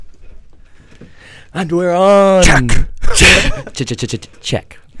And we're on. Check.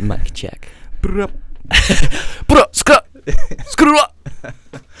 Check. Mic check.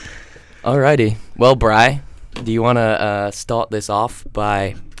 Alrighty. Well, Bri, do you want to start this off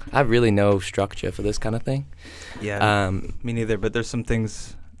by... I have really no structure for this kind of thing. Yeah, me neither, but there's some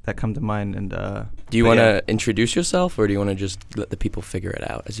things that come to mind. And do you want to introduce yourself, or do you want to just let the people figure it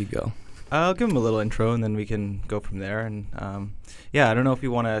out as you go? I'll give them a little intro, and then we can go from there. And I don't know if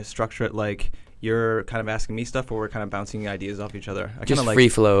you want to structure it like you're kind of asking me stuff, or we're kind of bouncing ideas off each other. Just free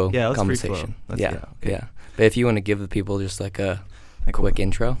flow conversation. Yeah. But if you want to give the people just like a quick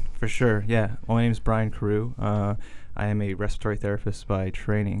intro. For sure, yeah. Well, my name is Brian Carew. I am a respiratory therapist by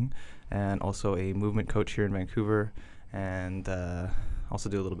training, and also a movement coach here in Vancouver, and also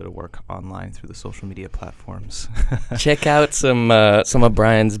do a little bit of work online through the social media platforms. Check out some of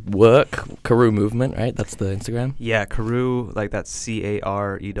Brian's work, Carew Movement, right? That's the Instagram. Yeah, Carew, like that's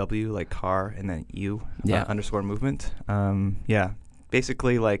CAREW, like car, and then U _ movement.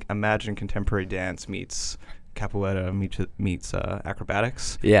 Basically like imagine contemporary dance meets capoeira meets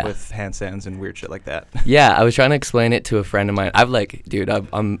acrobatics with handstands and weird shit like that. Yeah, I was trying to explain it to a friend of mine.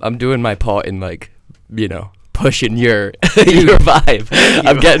 I'm doing my part in pushing your vibe.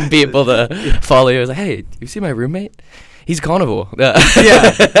 I'm getting people to follow you. I was like, hey, you see my roommate? He's carnivore.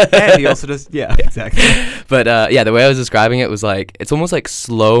 And he also does, exactly. But the way I was describing it was like, it's almost like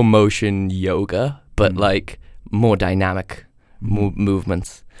slow motion yoga, but like more dynamic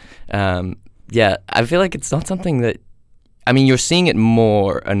movements. I feel like it's not something that, you're seeing it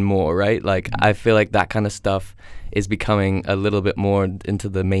more and more, right? Like, I feel like that kind of stuff is becoming a little bit more into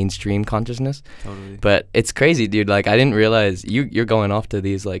the mainstream consciousness. Totally. But it's crazy, dude. Like, I didn't realize you're going off to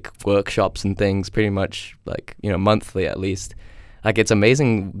these, like, workshops and things pretty much, like, monthly at least. Like, it's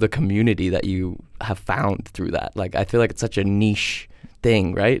amazing the community that you have found through that. Like, I feel like it's such a niche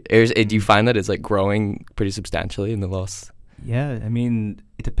thing, right? Do you find that it's, like, growing pretty substantially in the last... Yeah,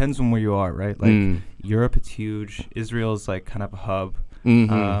 it depends on where you are, right? Like Europe, it's huge. Israel is like kind of a hub.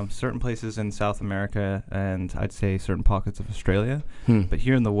 Certain places in South America, and I'd say certain pockets of Australia. But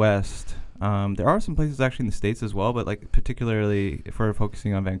here in the West, there are some places actually in the States as well. But like particularly if we're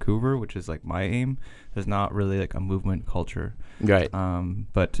focusing on Vancouver, which is like my aim, there's not really like a movement culture. Right.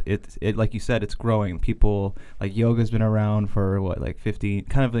 But it like you said, it's growing. People like yoga's been around for 15,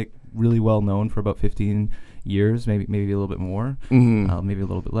 kind of like really well known for about 15 years, maybe a little bit more, maybe a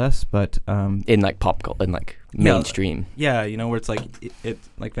little bit less, but in like pop culture, in like mainstream. Yeah, where it's like it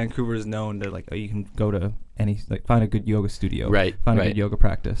like Vancouver is known to like you can go to any find a good yoga studio, right? Find a good yoga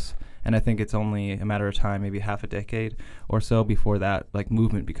practice, and I think it's only a matter of time, maybe half a decade or so before that like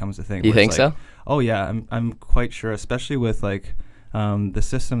movement becomes a thing. You think so? Oh yeah, I'm quite sure, especially with like. The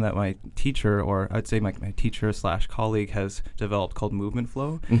system that my teacher, or I'd say my teacher / colleague has developed called Movement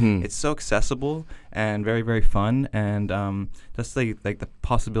Flow. It's so accessible and very, very fun, and just like the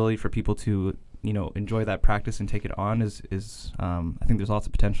possibility for people to enjoy that practice and take it on is I think there's lots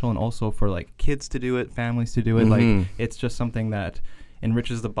of potential, and also for like kids to do it, families to do it. Like it's just something that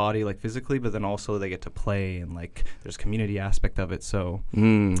enriches the body like physically, but then also they get to play, and like there's community aspect of it. So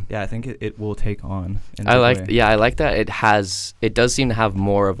I think it will take on. I like that it does seem to have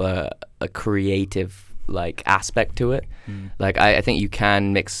more of a creative like aspect to it. Like I think you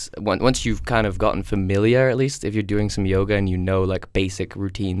can mix once you've kind of gotten familiar, at least if you're doing some yoga and like basic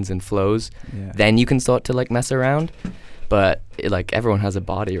routines and flows, then you can start to like mess around. But like everyone has a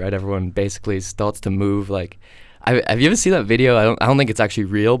body, right? Everyone basically starts to move like. Have you ever seen that video? I don't think it's actually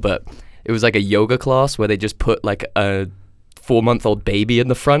real, but it was like a yoga class where they just put like a 4-month-old baby in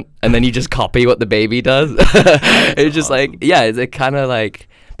the front, and then you just copy what the baby does. It's just like, it's kind of like,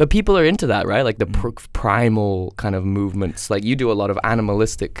 but people are into that, right? Like the primal kind of movements. Like you do a lot of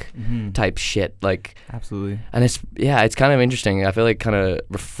animalistic type shit, like absolutely. And it's kind of interesting. I feel like it kind of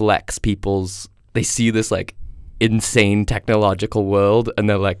reflects they see this like insane technological world, and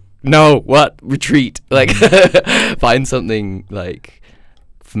they're like, no, what? Retreat. Like, find something, like,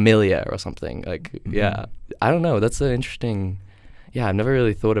 familiar or something. Like, I don't know. That's an interesting... Yeah, I've never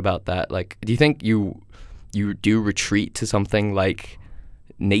really thought about that. Like, do you think you do retreat to something, like,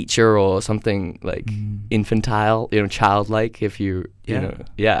 nature or something, like, infantile, childlike, if you know...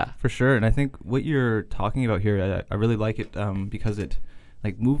 Yeah. For sure. And I think what you're talking about here, I really like it because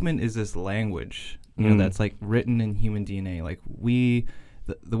movement is this language, that's, like, written in human DNA. Like,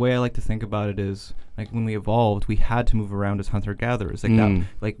 the way I like to think about it is like when we evolved, we had to move around as hunter-gatherers. Like that,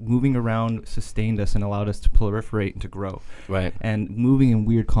 like moving around sustained us and allowed us to proliferate and to grow. Right. And moving in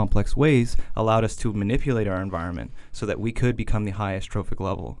weird, complex ways allowed us to manipulate our environment so that we could become the highest trophic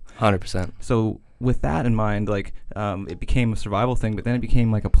level. 100%. So with that in mind, like it became a survival thing, but then it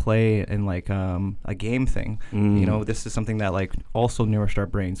became like a play and like a game thing. You know, this is something that like also nourished our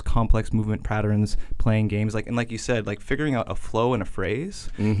brains, complex movement patterns, playing games, like, and like you said, like figuring out a flow and a phrase.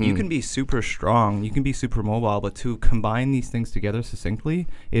 You can be super strong, you can be super mobile, but to combine these things together succinctly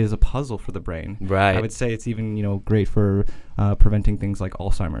is a puzzle for the brain. Right. I would say it's even, you know, great for preventing things like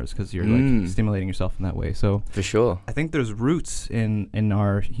Alzheimer's, because you're like stimulating yourself in that way. So for sure, I think there's roots in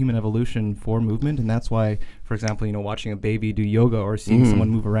our human evolution for movement, and that's why, for example, you know, watching a baby do yoga or seeing someone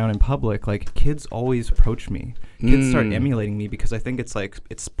move around in public, like kids always approach me. Kids start emulating me because I think it's like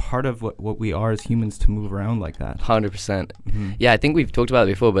it's part of what we are as humans to move around like that. 100%. Yeah, I think we've talked about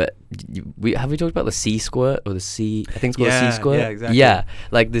it before, but we talked about the C squirt or the C? I think it's called a C squirt. Yeah, exactly. Yeah,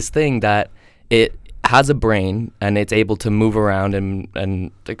 like this thing that it has a brain and it's able to move around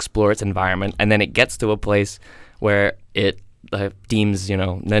and explore its environment, and then it gets to a place where it deems, you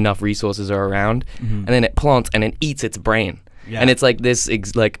know, enough resources are around, and then it plants and it eats its brain. Yeah. And it's like this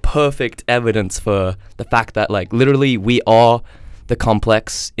like perfect evidence for the fact that like literally we are the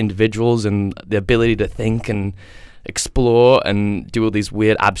complex individuals, and the ability to think and explore and do all these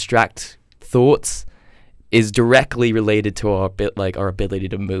weird abstract thoughts is directly related to our ability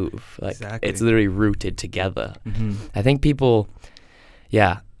to move. Like exactly. It's literally rooted together. I think people,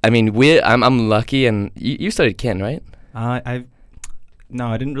 yeah. I mean, I'm lucky, and you studied kin, right? No,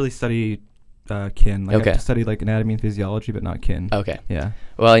 I didn't really study kin. Like, okay. I studied like anatomy and physiology, but not kin. Okay. Yeah.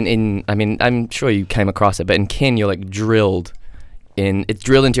 Well, I mean, I'm sure you came across it, but in kin, you're like drilled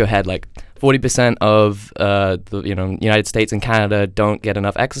into your head. Like 40% of the United States and Canada don't get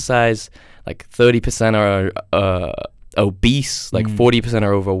enough exercise. Like 30% are obese. Like 40%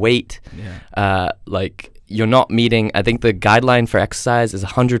 are overweight. Yeah. Like you're not meeting. I think the guideline for exercise is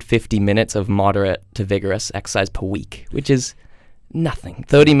 150 minutes of moderate to vigorous exercise per week, which is nothing.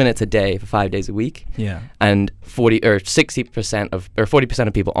 30 minutes a day for 5 days a week. Yeah. And 40%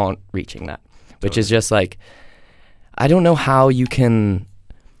 of people aren't reaching that, which is just like, I don't know how you can,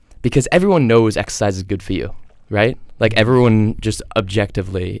 because everyone knows exercise is good for you, right? Like everyone just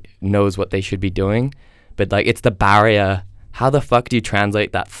objectively knows what they should be doing, but like it's the barrier. How the fuck do you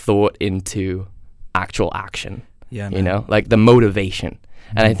translate that thought into actual action? Yeah, man. You know, like the motivation.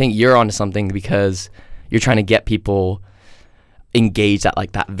 And I think you're onto something because you're trying to get people engaged at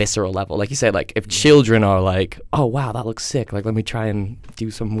like that visceral level. Like you said, like if children are like, oh wow, that looks sick, like let me try and do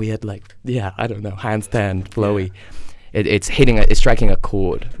some weird like, yeah, I don't know, handstand flowy. Yeah. It's striking a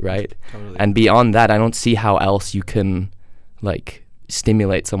chord, right? Totally. And beyond that, I don't see how else you can like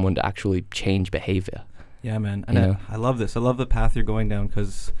stimulate someone to actually change behavior. Yeah, man. And I love this. I love the path you're going down,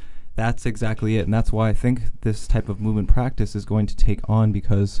 because that's exactly it. And that's why I think this type of movement practice is going to take on,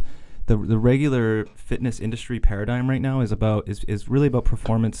 because the regular fitness industry paradigm right now is really about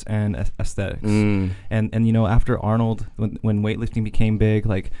performance and aesthetics. And you know, after Arnold, when weightlifting became big,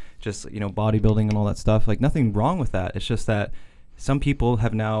 like just, you know, bodybuilding and all that stuff, like nothing wrong with that. It's just that some people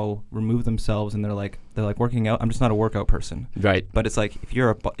have now removed themselves, and they're like working out. I'm just not a workout person. Right. But it's like if you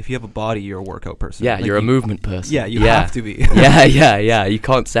have a body, you're a workout person. Yeah, like you're a movement person. Yeah, you have to be. yeah. You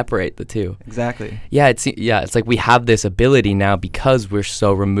can't separate the two. Exactly. Yeah, it's like we have this ability now because we're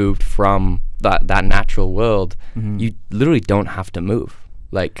so removed from that natural world. You literally don't have to move.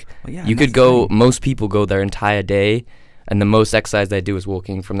 Like you could go. Most people go their entire day, and the most exercise they do is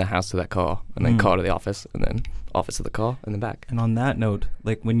walking from their house to their car, and then car to the office, and then office to the car, and then back. And on that note,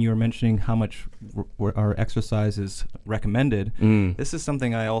 like when you were mentioning how much our exercise is recommended, this is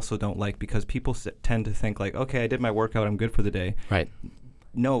something I also don't like, because people tend to think like, okay, I did my workout, I'm good for the day. Right.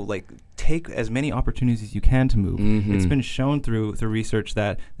 No, like take as many opportunities as you can to move. It's been shown through research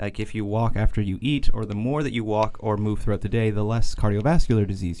that like if you walk after you eat, or the more that you walk or move throughout the day, the less cardiovascular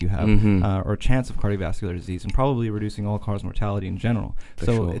disease you have, or chance of cardiovascular disease, and probably reducing all-cause mortality in general.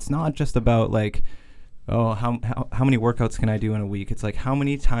 It's not just about like, oh, how many workouts can I do in a week? It's like, how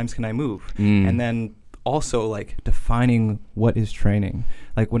many times can I move? And then also like defining what is training.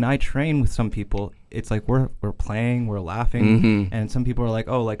 Like when I train with some people, it's like we're playing, we're laughing, and some people are like,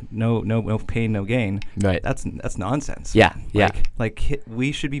 oh, like no pain, no gain. Right. That's nonsense. Yeah. Like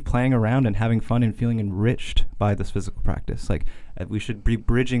we should be playing around and having fun and feeling enriched by this physical practice. Like we should be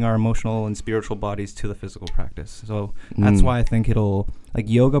bridging our emotional and spiritual bodies to the physical practice. So that's why I think it'll, like,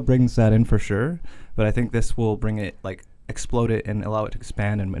 yoga brings that in for sure, but I think this will bring it, like, explode it and allow it to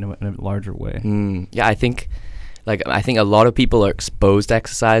expand in a larger way. Yeah, I think a lot of people are exposed to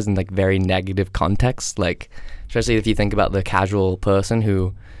exercise in like very negative contexts, like especially if you think about the casual person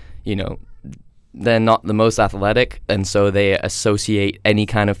who, you know, they're not the most athletic, and so they associate any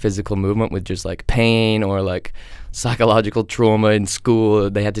kind of physical movement with just like pain or like psychological trauma in school.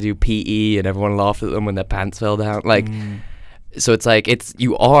 They had to do PE and everyone laughed at them when their pants fell down. Like, so it's like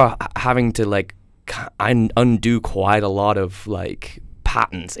you are having to like undo quite a lot of like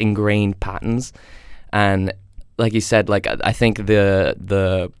ingrained patterns. And like you said, like I think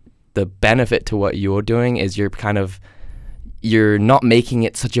the benefit to what you're doing is you're not making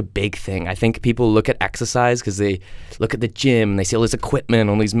it such a big thing. I think people look at exercise because they look at the gym and they see all this equipment,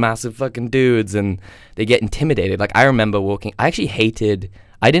 all these massive fucking dudes, and they get intimidated. Like I remember I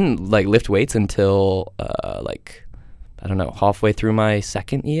didn't like lift weights until like, I don't know, halfway through my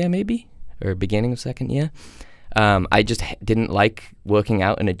second year maybe, or beginning of second year. I just didn't like working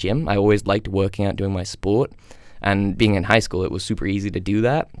out in a gym. I always liked working out doing my sport, and being in high school, it was super easy to do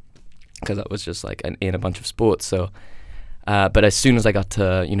that because I was just like in a bunch of sports. So but as soon as I got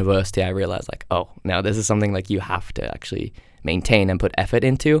to university, I realized like, oh, now this is something like you have to actually maintain and put effort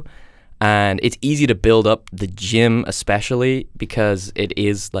into. And it's easy to build up the gym, especially because it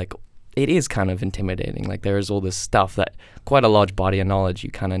is kind of intimidating. Like there is all this stuff that quite a large body of knowledge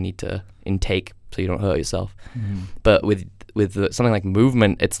you kind of need to intake so you don't hurt yourself. But with something like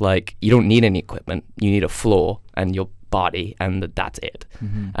movement, it's like you don't need any equipment. You need a floor and your body, and that's it.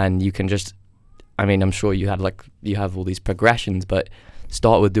 And you can just, I mean, I'm sure you have all these progressions, but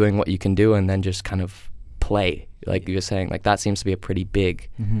start with doing what you can do and then just kind of play. Like you were saying, like that seems to be a pretty big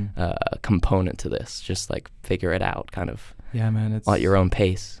component to this. Just like figure it out kind of it's at your own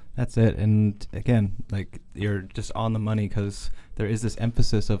pace. That's it. And again, like you're just on the money because there is this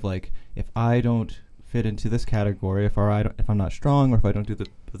emphasis of like, if I don't fit into this category, if I'm not strong, or if I don't do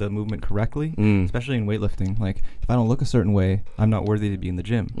the movement correctly, especially in weightlifting, like if I don't look a certain way, I'm not worthy to be in the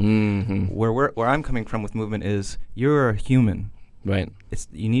gym. Where I'm coming from with movement is you're a human. Right.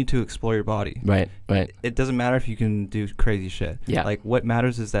 You need to explore your body. Right. It doesn't matter if you can do crazy shit. Yeah. Like what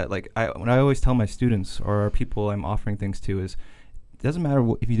matters is that like what I always tell my students or people I'm offering things to is, it doesn't matter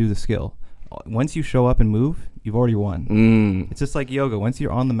if you do the skill. Once you show up and move, you've already won. It's just like yoga. Once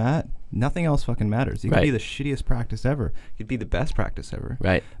you're on the mat, nothing else fucking matters. You could be the shittiest practice ever. You could be the best practice ever.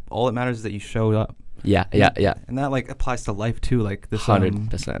 Right. All that matters is that you showed up. Yeah. And that like applies to life too. Like this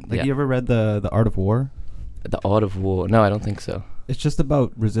 100%. Like you ever read the Art of War? The Art of War? No, I don't think so. It's just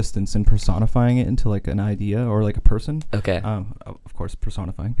about resistance and personifying it into like an idea or like a person. Okay. Of course,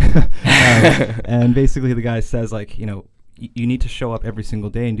 personifying. And basically the guy says like, you need to show up every single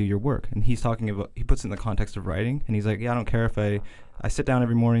day and do your work. And he puts it in the context of writing. And he's like, yeah, I don't care if I sit down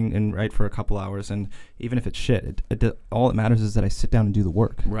every morning and write for a couple hours. And even if it's shit, all that matters is that I sit down and do the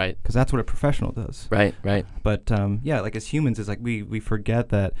work. Right. Because that's what a professional does. Right. But like as humans, it's like we forget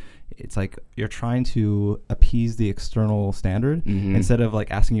that it's like you're trying to appease the external standard instead of like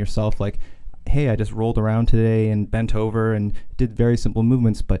asking yourself like, hey, I just rolled around today and bent over and did very simple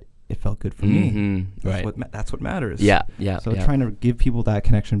movements, but it felt good for me. Right. That's what matters. Yeah. So trying to give people that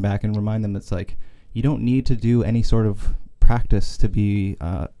connection back and remind them it's like you don't need to do any sort of practice to be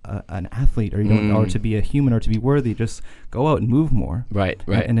an athlete, or you don't, or to be a human, or to be worthy. Just go out and move more. Right.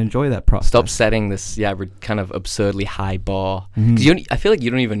 And enjoy that process. Stop setting this kind of absurdly high bar. Because I feel like you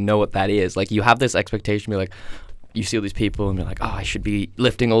don't even know what that is. Like you have this expectation, be like, you see all these people and you're like, oh, I should be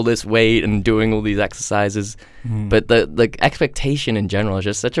lifting all this weight and doing all these exercises. But the expectation in general is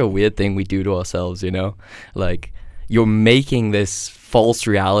just such a weird thing we do to ourselves, Like you're making this false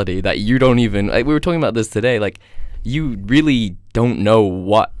reality that you don't even, like we were talking about this today, like you really don't know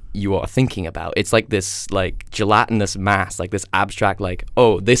what you are thinking about. It's like this like gelatinous mass, like this abstract like,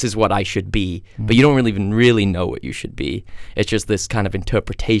 oh, this is what I should be, but you don't even really know what you should be. It's just this kind of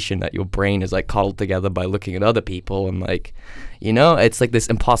interpretation that your brain is like coddled together by looking at other people, and like, it's like this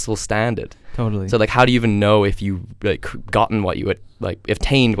impossible standard. Totally. So like, how do you even know if you like gotten what you had, like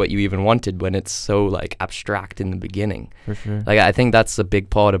obtained what you even wanted, when it's so like abstract in the beginning? For sure. Like I think that's a big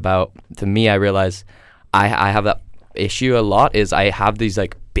part about, for me, I realize I have that issue a lot, is I have these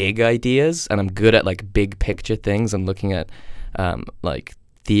like big ideas and I'm good at like big picture things and looking at like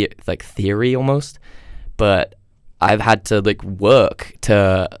theory almost, but I've had to like work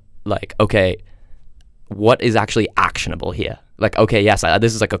to like, okay, what is actually actionable here? Like, okay, yes,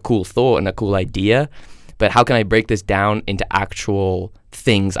 this is like a cool thought and a cool idea, but how can I break this down into actual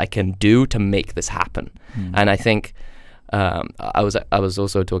things I can do to make this happen? And I think I was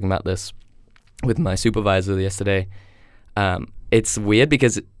also talking about this with my supervisor yesterday. It's weird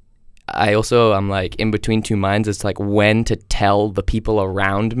because I'm like in between two minds as to like when to tell the people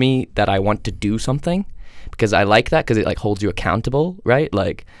around me that I want to do something, because I like that because it like holds you accountable, right?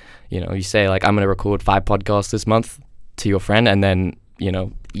 Like, you say like, I'm going to record 5 podcasts this month to your friend, and then,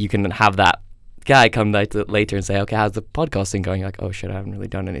 you can have that guy come later and say, okay, how's the podcasting going? You're like, oh shit, I haven't really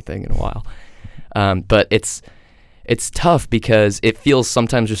done anything in a while. But it's tough because it feels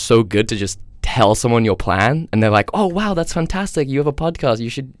sometimes just so good to just tell someone your plan, and they're like, oh wow, that's fantastic, you have a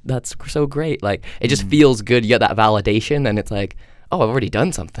podcast, that's so great. Like, it just feels good. You get that validation, and it's like, oh, I've already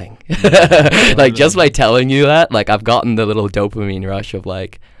done something. Like, just by telling you that, like, I've gotten the little dopamine rush of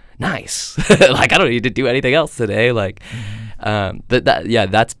like, nice. Like, I don't need to do anything else today. Like, but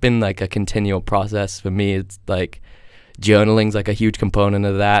that's been like a continual process for me. It's like journaling's like a huge component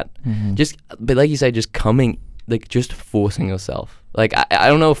of that. But like you say, just just forcing yourself. Like, I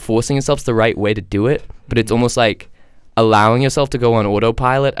don't know if forcing yourself's the right way to do it, but it's almost like allowing yourself to go on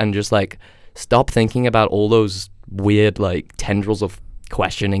autopilot and just like stop thinking about all those weird like tendrils of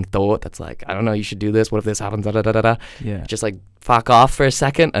questioning thought that's like, I don't know, you should do this, what if this happens, da da da da. Yeah. Just like fuck off for a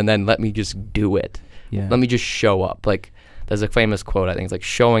second and then let me just do it. Yeah. Let me just show up. Like, there's a famous quote, I think it's like,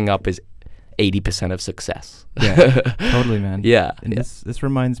 showing up is 80% of success. Yeah, totally, man. Yeah. And this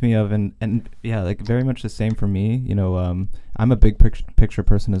reminds me of, and yeah, like very much the same for me. You know, I'm a big picture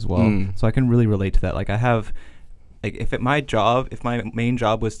person as well, so I can really relate to that. Like, I have, like, if my main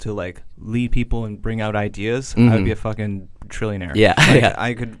job was to like lead people and bring out ideas, I would be a fucking trillionaire. Yeah. Like, Yeah.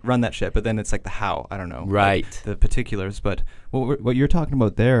 I could run that shit, but then it's like the how, I don't know. Right. Like, the particulars. But what you're talking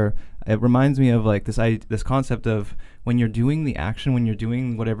about there, it reminds me of like this concept of when you're doing the action, when you're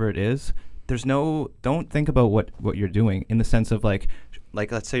doing whatever it is, don't think about what you're doing in the sense of like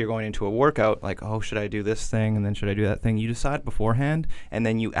let's say you're going into a workout, like, oh, should I do this thing and then should I do that thing? You decide beforehand and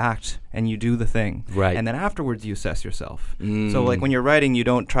then you act and you do the thing. Right. And then afterwards you assess yourself. So like when you're writing, you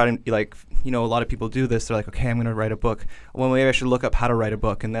don't try to like, you know, a lot of people do this. They're like, okay, I'm going to write a book. Well, maybe I should look up how to write a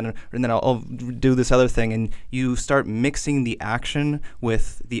book and then I'll do this other thing. And you start mixing the action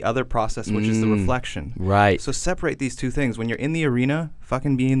with the other process, which is the reflection. Right. So separate these two things. When you're in the arena,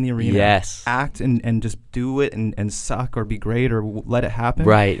 fucking be in the arena. Yes. Act and just do it and suck or be great or let it happen.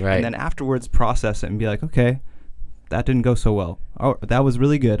 Right. And then afterwards process it and be like, okay, that didn't go so well. Oh, that was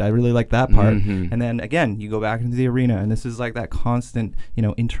really good. I really like that part. And then again, you go back into the arena, and this is like that constant, you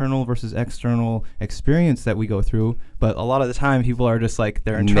know, internal versus external experience that we go through. But a lot of the time, people are just like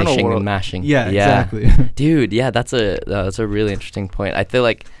their internal mishing world. and mashing. Yeah, exactly. Dude, yeah, that's a really interesting point. I feel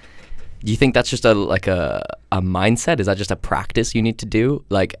like, do you think that's just a mindset? Is that just a practice you need to do?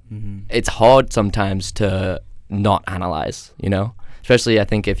 Like, it's hard sometimes to not analyze, you know? Especially, I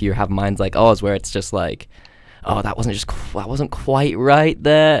think, if you have minds like ours, where it's just like, oh, that wasn't quite right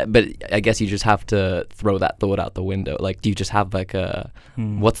there. But I guess you just have to throw that thought out the window. Like, do you just have like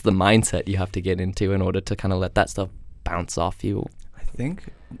what's the mindset you have to get into in order to kind of let that stuff bounce off you? I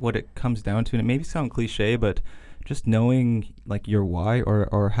think what it comes down to, and it may sound cliche, but just knowing like your why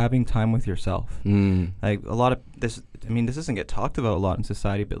or having time with yourself. Like, a lot of this, I mean, this doesn't get talked about a lot in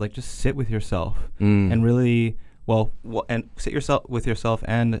society, but like, just sit with yourself and really, and sit with yourself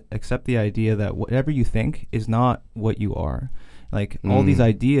and accept the idea that whatever you think is not what you are. Like, all these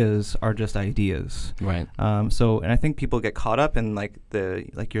ideas are just ideas. Right. And I think people get caught up in like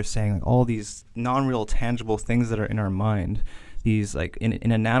you're saying, like, all these non-real tangible things that are in our mind. These, like, in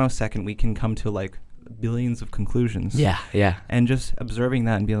a nanosecond, we can come to like billions of conclusions. Yeah. And just observing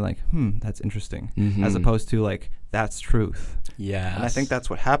that and being like, that's interesting, as opposed to like, that's truth. Yeah. And I think that's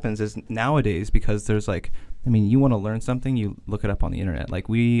what happens is nowadays, because there's like, I mean, you want to learn something, you look it up on the internet. Like,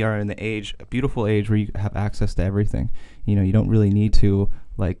 we are in a beautiful age where you have access to everything. You know, you don't really need to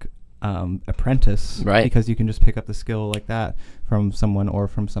like apprentice, right? Because you can just pick up the skill like that from someone or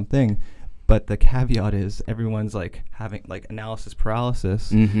from something. But the caveat is everyone's like having like analysis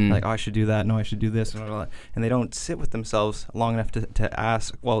paralysis, like, oh, I should do that, no, I should do this, and they don't sit with themselves long enough to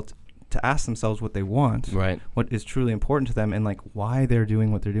ask themselves what they want, right? What is truly important to them, and like why they're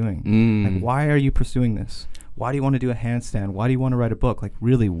doing what they're doing. Like, why are you pursuing this? Why do you want to do a handstand? Why do you want to write a book? Like,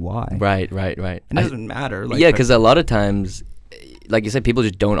 really, why? Right. It doesn't matter. Like, yeah, because a lot of times, like you said, people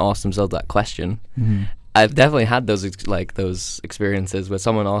just don't ask themselves that question. I've definitely had those experiences where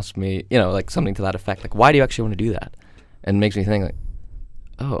someone asked me, you know, like something to that effect, like, why do you actually want to do that? And it makes me think like,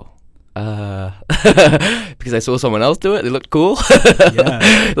 oh, because I saw someone else do it, they looked cool.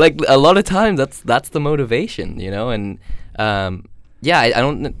 Yeah. Like, a lot of times that's the motivation, you know. And I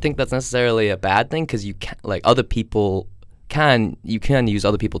don't think that's necessarily a bad thing, because you can, like, other people you can use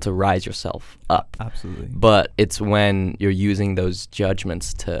other people to rise yourself up. Absolutely. But it's when you're using those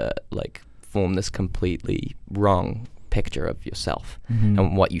judgments to like form this completely wrong picture of yourself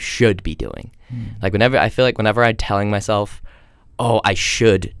and what you should be doing. Like, whenever I'm telling myself, oh, I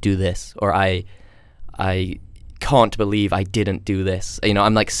should do this, or I can't believe I didn't do this. You know,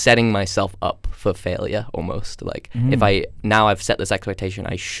 I'm like setting myself up for failure almost. Like if I've set this expectation,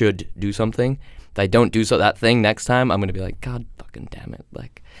 I should do something. If I don't do that thing next time, I'm going to be like, God fucking damn it.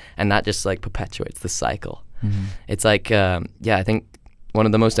 Like, and that just like perpetuates the cycle. It's like, I think one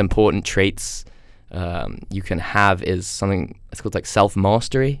of the most important traits you can have is something, it's called like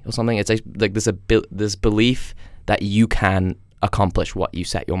self-mastery or something. It's like this belief that you can accomplish what you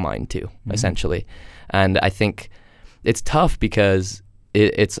set your mind to, essentially. And I think it's tough because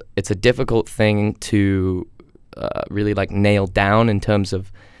it's a difficult thing to really like nail down in terms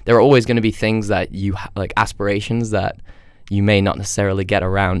of, there are always going to be things that you like aspirations that you may not necessarily get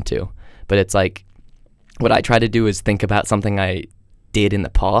around to. But it's like, what I try to do is think about something I did in the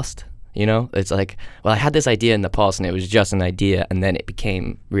past. You know, it's like, well, I had this idea in the past and it was just an idea and then it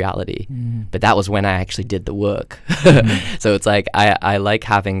became reality. But that was when I actually did the work. So it's like, I like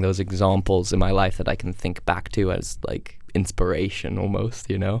having those examples in my life that I can think back to as like inspiration almost,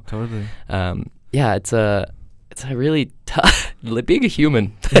 you know? Totally. It's a really tough, being a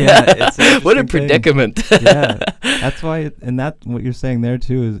human. Yeah, it's what a predicament. Yeah, that's why, what you're saying there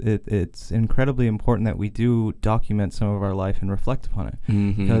too is it's incredibly important that we do document some of our life and reflect upon it,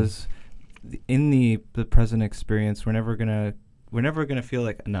 because in the present experience, we're never gonna feel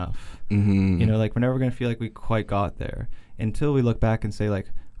like enough. You know, like we're never gonna feel like we quite got there until we look back and say like,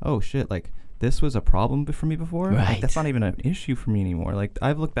 oh shit, like this was a problem for me before. Right. Like, that's not even an issue for me anymore. Like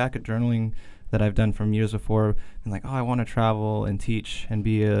I've looked back at journaling that I've done from years before and like, oh, I want to travel and teach and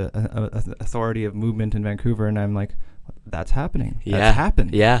be a authority of movement in Vancouver, and I'm like, that's happening. That's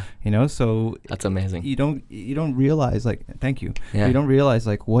happened. Yeah. You know, so that's amazing. You don't realize, like, thank you. Yeah. You don't realize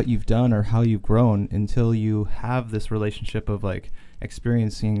like what you've done or how you've grown until you have this relationship of like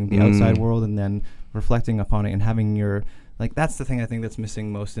experiencing the outside world and then reflecting upon it and having your, like, that's the thing I think that's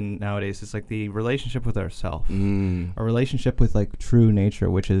missing most in nowadays. It's like the relationship with ourself, a relationship with like true nature,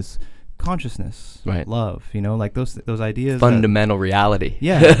 which is consciousness, right? Love, you know, like those ideas, fundamental reality.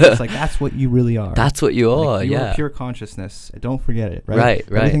 Yeah, it's like that's what you really are. That's what you are. Like, you yeah, are pure consciousness. Don't forget it. Right.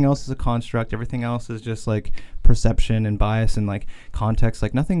 Right. Everything else is a construct. Everything else is just like perception and bias and like context.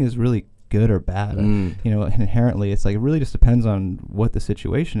 Like nothing is really good or bad. You know, inherently, it's like it really just depends on what the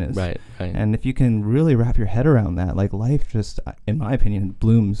situation is. Right. And if you can really wrap your head around that, like life just, in my opinion,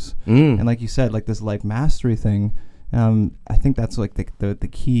 blooms. And like you said, like this life mastery thing. I think that's like the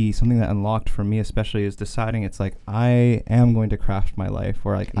key, something that unlocked for me especially, is deciding it's like I am going to craft my life,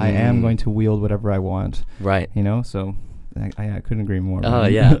 or like I am going to wield whatever I want. Right. You know, so I couldn't agree more. Oh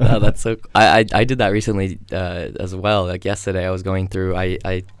yeah, that's so. I did that recently as well. Like yesterday, I was going through.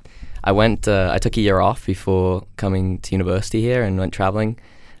 I went. I took a year off before coming to university here and went traveling,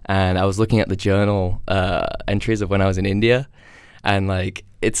 and I was looking at the journal entries of when I was in India, and like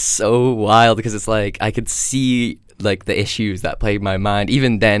it's so wild because it's like I could see like the issues that plagued my mind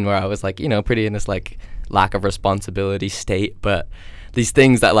even then, where I was like, you know, pretty in this like lack of responsibility state, but these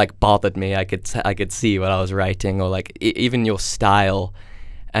things that like bothered me, I could see what I was writing, or like even your style,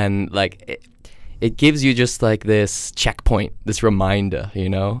 and like it gives you just like this checkpoint, this reminder, you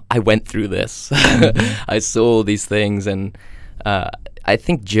know, I went through this. I saw these things, and I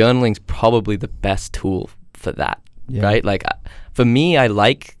think journaling's probably the best tool for that. Right? Like for me, I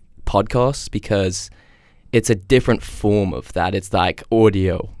like podcasts because it's a different form of that. It's like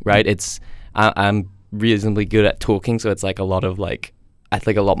audio, right? I'm reasonably good at talking, so it's like a lot of like, I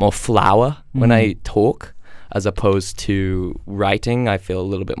think a lot more flower when I talk, as opposed to writing. I feel a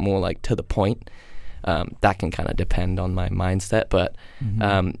little bit more like to the point. That can kind of depend on my mindset, but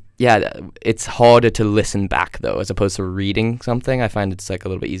it's harder to listen back though, as opposed to reading something. I find it's like a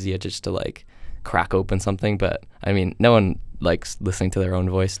little bit easier just to like crack open something, but I mean, no one likes listening to their own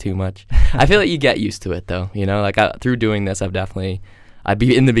voice too much. I feel like you get used to it though, you know, like through doing this, in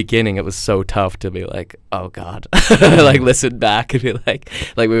the beginning, it was so tough to be like, oh God, like listen back and be like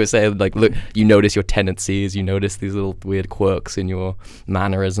we were saying, like, look, you notice your tendencies, you notice these little weird quirks in your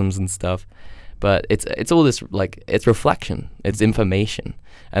mannerisms and stuff. But it's all this, like, it's reflection, it's information.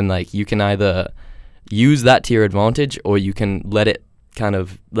 And like, you can either use that to your advantage, or you can let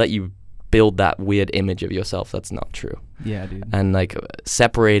you build that weird image of yourself that's not true. Yeah, dude. And like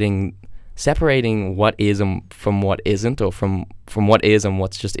separating what is from what isn't, or from what is and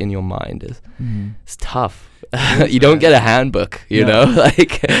what's just in your mind is tough. You don't get a handbook, you know?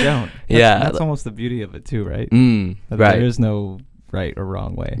 Like, you don't. That's almost the beauty of it too, right? Right. There is no right or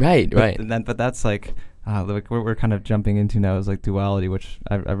wrong way. Right. But that's like what we're kind of jumping into now is like duality, which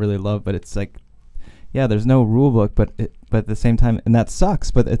I really love. But it's like, there's no rule book, but but at the same time, and that sucks,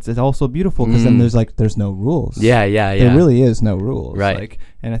 but it's also beautiful because then there's no rules. Yeah. There really is no rules. Right. Like,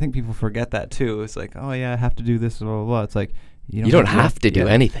 and I think people forget that too. It's like, oh yeah, I have to do this, blah blah blah. It's like you don't have to do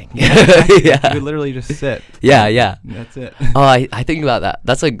anything. You literally just sit. Yeah. That's it. Oh, I think about that.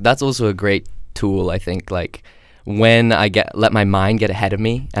 That's also a great tool. I think, like, when I let my mind get ahead of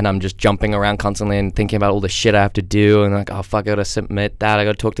me and I'm just jumping around constantly and thinking about all the shit I have to do and like, oh fuck, I gotta submit that, I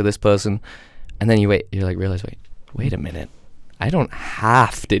gotta talk to this person, and then you realize, wait a minute, I don't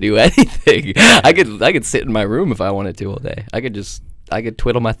have to do anything. I could sit in my room if I wanted to all day. I could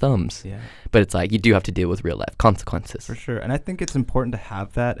twiddle my thumbs. Yeah. But it's like you do have to deal with real life consequences. For sure. And I think it's important to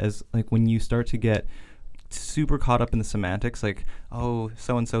have that as like when you start to get super caught up in the semantics, like, oh,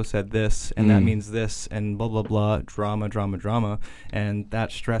 so and so said this and that means this and blah blah blah, drama, and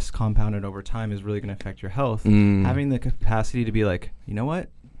that stress compounded over time is really going to affect your health. Having the capacity to be like, you know what,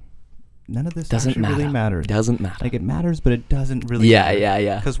 none of this doesn't really matters. Doesn't matter. Like, it matters, but it doesn't really matter.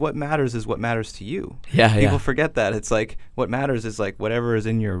 Yeah. Because what matters is what matters to you. People forget that. It's like what matters is like whatever is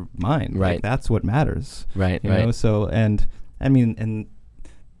in your mind. Right. Like, that's what matters. Right. You know. So, and I mean, and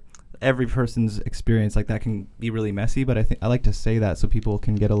every person's experience like that can be really messy, but I like to say that so people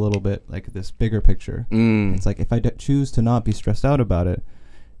can get a little bit like this bigger picture. It's like if I choose to not be stressed out about it,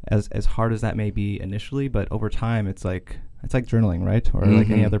 as hard as that may be initially, but over time it's like journaling, right? Or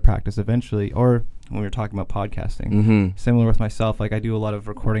like any other practice eventually, or when we were talking about podcasting, similar with myself, like I do a lot of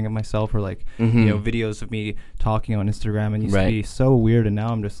recording of myself, or like you know, videos of me talking on Instagram, and used to be so weird, and now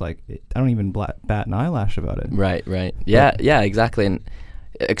I'm just like, I don't even bat an eyelash about it. Right. Yeah, exactly. And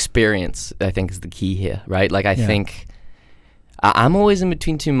experience, I think, is the key here, right? Like I think I'm always in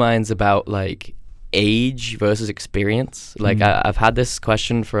between two minds about like age versus experience. Like I've had this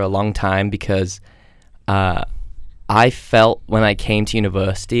question for a long time because I felt when I came to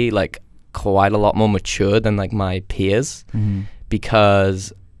university like quite a lot more mature than like my peers,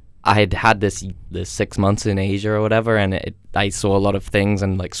 because I had this 6 months in Asia or whatever, and I saw a lot of things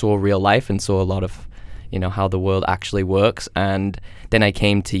and like saw real life and saw a lot of, you know, how the world actually works. And then I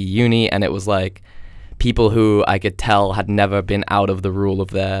came to uni, and it was like people who I could tell had never been out of the rule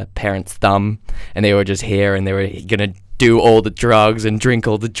of their parents' thumb, and they were just here and they were gonna do all the drugs and drink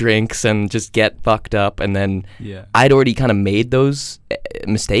all the drinks and just get fucked up. And then I'd already kind of made those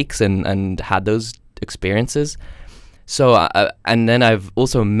mistakes and had those experiences. So and then I've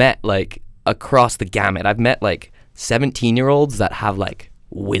also met like across the gamut, I've met like 17-year-olds that have like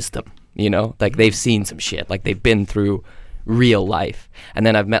wisdom, you know, like they've seen some shit, like they've been through real life. And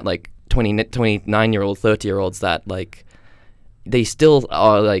then I've met like 29-year-old, 30-year-olds that like they still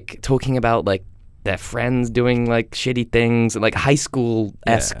are like talking about like their friends doing like shitty things, like high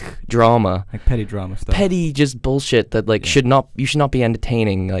school-esque drama, like petty drama stuff, petty just bullshit that like you should not be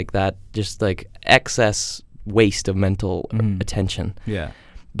entertaining, like that, just like excess waste of mental attention.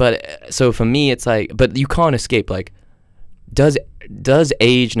 But so for me it's like, but you can't escape, like, does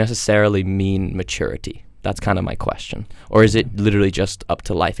age necessarily mean maturity? That's kind of my question. Or is it literally just up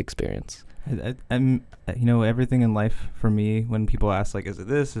to life experience? I'm, you know, everything in life for me, when people ask like, is it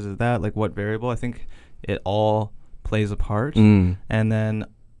this, is it that, like what variable, I think it all plays a part. And then,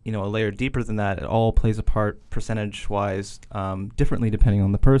 you know, a layer deeper than that, it all plays a part percentage wise, differently depending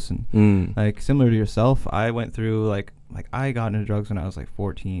on the person. Like similar to yourself, I went through like I got into drugs when I was like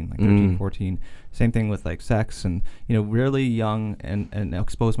 14, like 13, 14. Same thing with like sex, and, you know, really young, and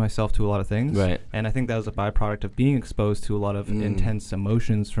exposed myself to a lot of things. Right. And I think that was a byproduct of being exposed to a lot of intense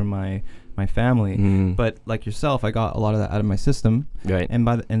emotions from my family. But like yourself, I got a lot of that out of my system. Right. And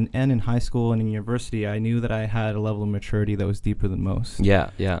and in high school and in university, I knew that I had a level of maturity that was deeper than most. Yeah.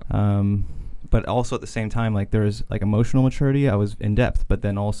 But also at the same time, like there was like emotional maturity, I was in depth, but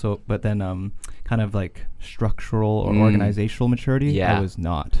then kind of like structural or organizational maturity, I was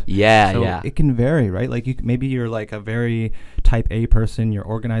not. So it can vary, right? Like maybe you're like a very type A person, you're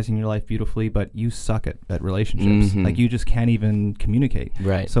organizing your life beautifully, but you suck at relationships. Like you just can't even communicate.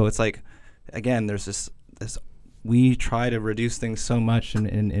 Right. So it's like, again, there's this we try to reduce things so much and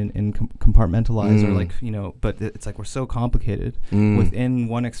compartmentalize, or like, you know, but it's like we're so complicated. Within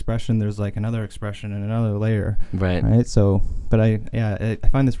one expression there's like another expression and another layer, right? So but I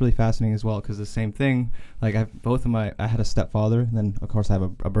find this really fascinating as well, because the same thing, like I had a stepfather, and then of course I have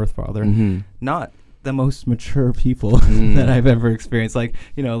a birth father. Not the most mature people that I've ever experienced. Like,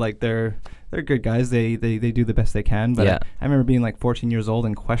 you know, like they're good guys, they do the best they can, but I remember being like 14 years old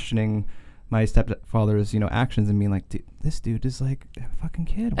and questioning my stepfather's, you know, actions, and being like, this dude is like a fucking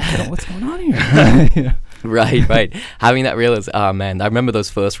kid. What's going on here? You know? Right. Having that oh man, I remember those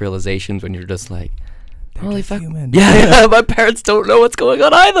first realizations when you're just like, holy fuck. Human. Yeah, my parents don't know what's going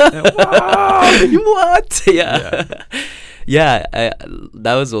on either. What? Yeah. Yeah,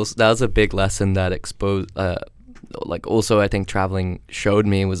 that was a big lesson that exposed, like, also I think traveling showed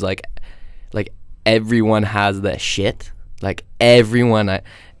me was like everyone has their shit. Like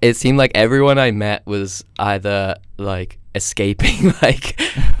it seemed like everyone I met was either like escaping like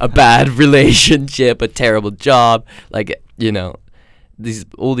a bad relationship, a terrible job, like, you know,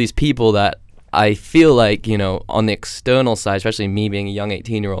 all these people that I feel like, you know, on the external side, especially me being a young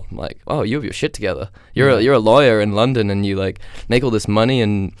 18-year-old, I'm like, oh, you have your shit together. You're a lawyer in London, and you like make all this money,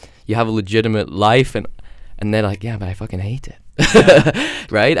 and you have a legitimate life, and they're like, yeah, but I fucking hate it,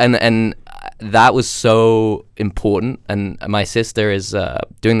 right? And that was so important. And my sister is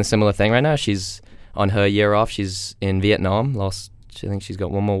doing the similar thing right now. She's on her year off. She's in Vietnam. I think she's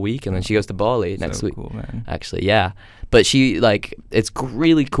got one more week, and then she goes to Bali next week. Cool, man. Actually, yeah. But she, like, it's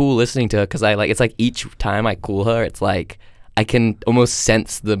really cool listening to her, because it's like each time I call her, it's like I can almost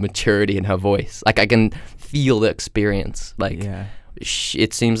sense the maturity in her voice. Like, I can feel the experience. Like,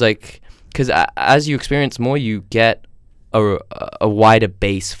 it seems like, because as you experience more, you get a wider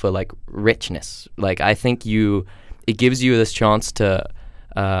base for, like, richness. Like, I think it gives you this chance to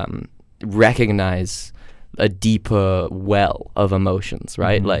recognize a deeper well of emotions,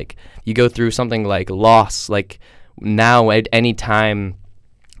 right? Like, you go through something like loss, like, now at any time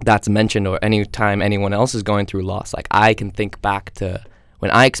that's mentioned, or any time anyone else is going through loss, like, I can think back to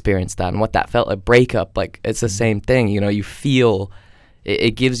when I experienced that and what that felt like. Breakup, like, it's the same thing, you know. You feel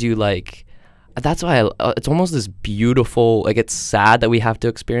it gives you, like, that's why it's almost this beautiful, like, it's sad that we have to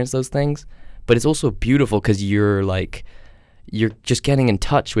experience those things, but it's also beautiful because you're just getting in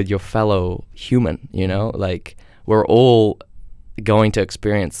touch with your fellow human, you know. Like, we're all going to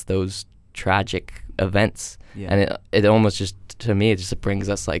experience those tragic events. And it almost just, to me, it just brings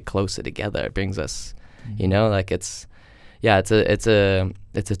us, like, closer together. It brings us, you know, like, it's a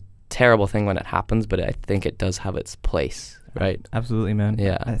terrible thing when it happens, but I think it does have its place, right? Absolutely, man.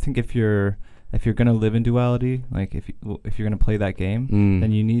 Yeah. I think if you're gonna live in duality, like, if you're gonna play that game,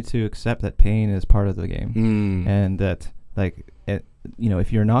 then you need to accept that pain is part of the game, and that, like, you know,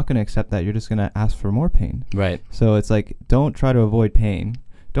 if you're not gonna accept that, you're just gonna ask for more pain. Right. So it's like, don't try to avoid pain.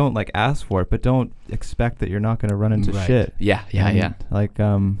 Don't, like, ask for it, but don't expect that you're not going to run into shit. Yeah. Like,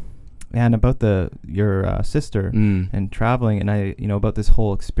 and about your sister and traveling, and I, you know, about this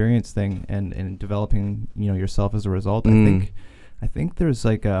whole experience thing and developing, you know, yourself as a result. I think there's,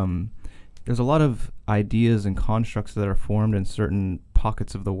 like, there's a lot of ideas and constructs that are formed in certain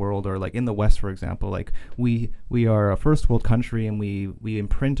pockets of the world, or, like, in the West, for example. Like, we are a first world country, and we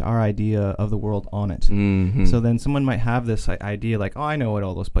imprint our idea of the world on it. So then someone might have this idea, like, oh, I know what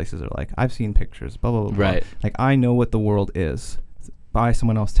all those places are like. I've seen pictures, blah, blah, blah, blah. Right. Like, I know what the world is by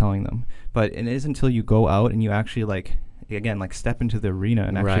someone else telling them. But it is until you go out and you actually, like, again, like, step into the arena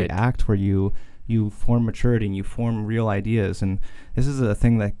and actually act, where you form maturity and you form real ideas. And this is a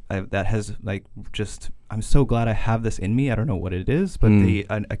thing that has, like, just, I'm so glad I have this in me. I don't know what it is, but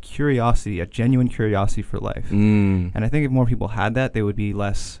a curiosity, a genuine curiosity for life. And I think if more people had that, they would be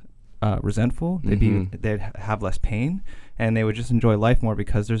less resentful. They'd have less pain, and they would just enjoy life more,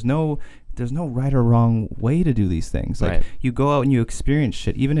 because there's no right or wrong way to do these things. Like, you go out and you experience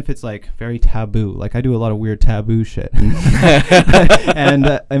shit, even if it's, like, very taboo. Like, I do a lot of weird taboo shit. And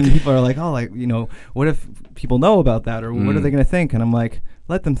people are like, oh, like, you know, what if people know about that, or what are they going to think? And I'm like,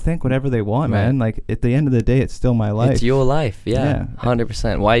 let them think whatever they want, man. Like, at the end of the day, it's still my life. It's your life. Yeah.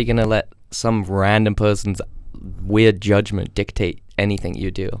 100%. Why are you going to let some random person's weird judgment dictate anything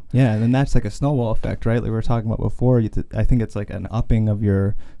you do? Yeah, and then that's like a snowball effect, right? Like we were talking about before. I think it's like an upping of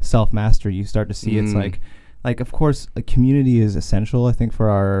your self-mastery. You start to see it's like, of course, a community is essential, I think, for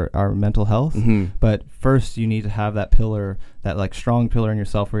our mental health. But first, you need to have that pillar, that, like, strong pillar in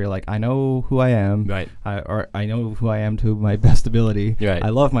yourself, where you're like, I know who I am, right? I know who I am to my best ability. Right. I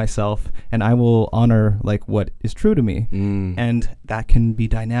love myself, and I will honor, like, what is true to me. And that can be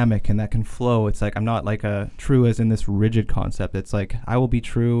dynamic, and that can flow. It's like, I'm not, like, a true as in this rigid concept. It's like, I will be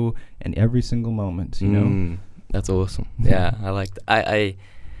true in every single moment. You know. That's awesome. Yeah, I like that.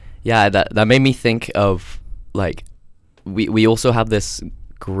 That made me think of, like, we also have this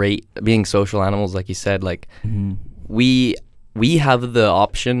great, being social animals, like you said, like, we have the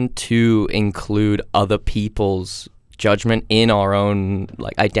option to include other people's judgment in our own,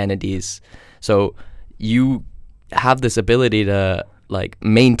 like, identities. So you have this ability to, like,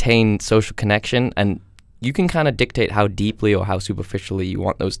 maintain social connection, and you can kind of dictate how deeply or how superficially you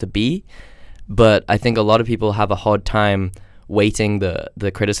want those to be. But I think a lot of people have a hard time weighting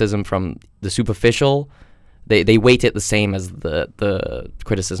the criticism from the superficial they weight it the same as the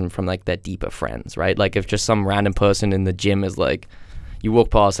criticism from like their deeper friends, right? Like if just some random person in the gym is like, you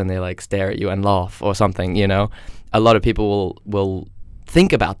walk past and they like stare at you and laugh or something, you know, a lot of people will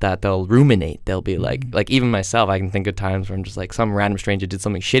think about that. They'll ruminate. They'll be like even myself, I can think of times where I'm just like, some random stranger did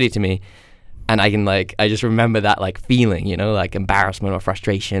something shitty to me, and I just remember that like feeling, you know, like embarrassment or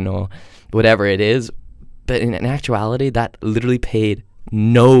frustration or whatever it is. But in actuality, that literally played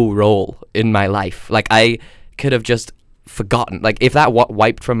no role in my life. Like I could have just forgotten. Like if that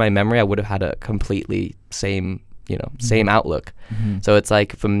wiped from my memory, I would have had a completely same outlook. So it's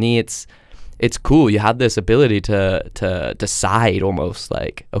like, for me, it's cool. You have this ability to decide almost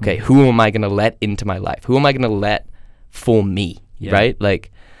like, okay, who am I going to let into my life? Who am I going to let for me? Right?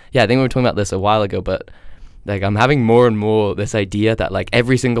 Like, yeah, I think we were talking about this a while ago, but like I'm having more and more this idea that like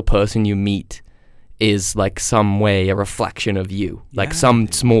every single person you meet is like some way a reflection of you, like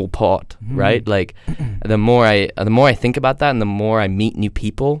some small part, right? Like the more I think about that, and the more I meet new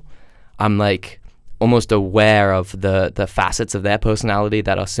people, I'm like almost aware of the facets of their personality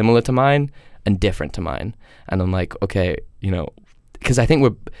that are similar to mine and different to mine. And I'm like, okay, you know, because I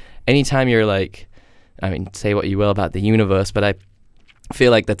think anytime you're like, I mean, say what you will about the universe, but I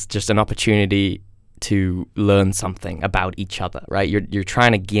feel like that's just an opportunity to learn something about each other, right? You're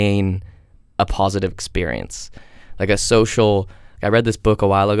trying to gain a positive experience, like a social. I read this book a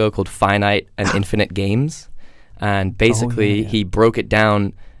while ago called Finite and Infinite Games, and basically he broke it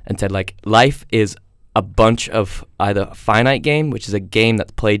down and said like life is a bunch of either a finite game, which is a game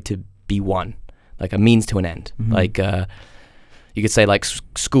that's played to be won, like a means to an end. Like you could say like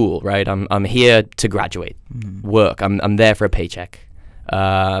school, right? I'm here to graduate. Work, I'm there for a paycheck.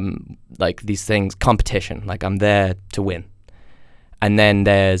 Like these things, competition, like I'm there to win. And then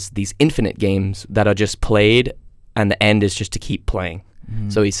there's these infinite games that are just played, and the end is just to keep playing.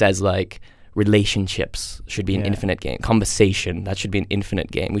 So he says like relationships should be an infinite game. Conversation, that should be an infinite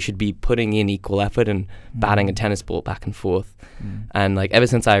game. We should be putting in equal effort and batting a tennis ball back and forth. And like ever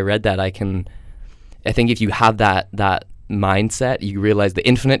since I read that, I think if you have that mindset, you realize the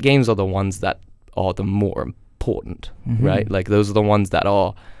infinite games are the ones that are the more important, right? Like those are the ones that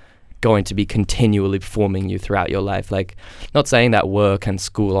are going to be continually performing you throughout your life. Like, not saying that work and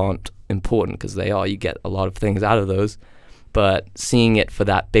school aren't important, because they are. You get a lot of things out of those, but seeing it for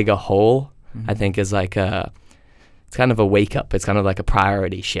that bigger whole, I think is like it's kind of a wake up. It's kind of like a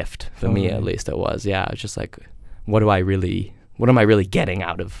priority shift for me, at least it was. Yeah, it's just like, what am I really getting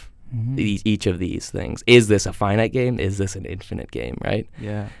out of each of these things? Is this a finite game? Is this an infinite game? Right?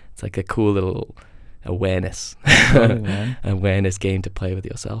 Yeah, it's like a cool little awareness awareness game to play with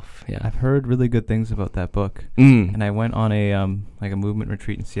yourself. Yeah, I've heard really good things about that book, and I went on a like a movement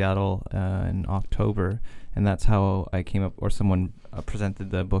retreat in Seattle in October, and that's how I came up, or someone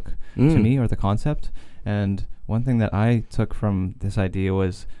presented the book to me, or the concept. And one thing that I took from this idea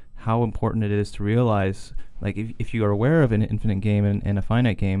was how important it is to realize, like, if you are aware of an infinite game and a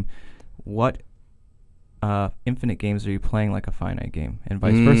finite game, what infinite games are you playing like a finite game, and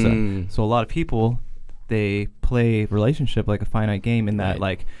vice versa. So a lot of people, they play relationship like a finite game, in that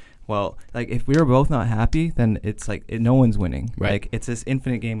like, well, like if we were both not happy, then it's like no one's winning. Like it's this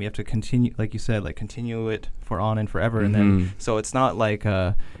infinite game. We have to continue, like you said, like continue it for on and forever. And then so it's not like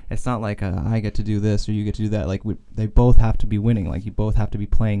I get to do this or you get to do that. Like they both have to be winning. Like you both have to be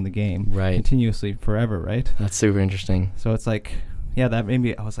playing the game continuously forever. Right. That's super interesting. So it's like, yeah, that made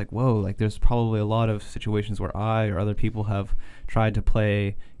me, I was like, whoa, like there's probably a lot of situations where I or other people have tried to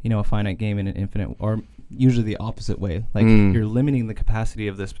play, you know, a finite game in an infinite, or usually the opposite way. Like you're limiting the capacity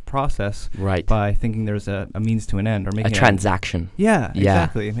of this process by thinking there's a means to an end, or making a transaction.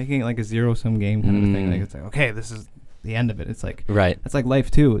 Exactly. Making it like a zero-sum game kind of a thing. Like it's like, okay, this is the end of it. It's like, it's like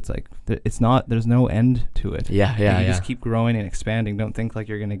life too. It's like, there's no end to it. You just keep growing and expanding. Don't think like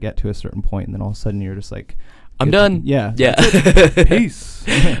you're going to get to a certain point and then all of a sudden you're just like, I'm done. Yeah. Peace.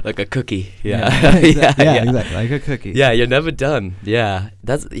 Like a cookie. Exactly. Like a cookie. Yeah, you're never done.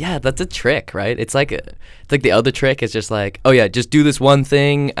 That's a trick, right? It's like the other trick is just like, oh yeah, just do this one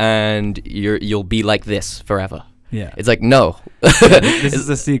thing and you'll be like this forever. Yeah. It's like, no. This is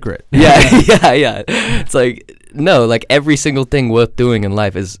a secret. Yeah. It's like, no, like every single thing worth doing in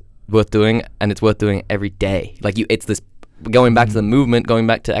life is worth doing, and it's worth doing every day. Like it's this, going back to the movement, going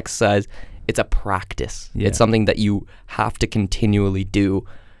back to exercise, it's a practice. It's something that you have to continually do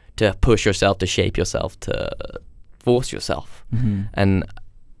to push yourself, to shape yourself, to force yourself. And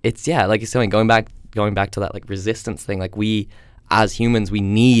it's, like you're saying, going back to that like resistance thing, like we as humans, we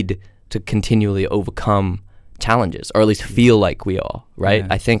need to continually overcome challenges, or at least feel like we are, right?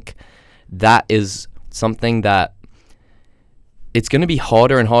 I think that is something that it's going to be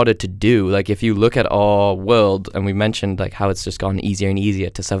harder and harder to do. Like if you look at our world, and we mentioned like how it's just gotten easier and easier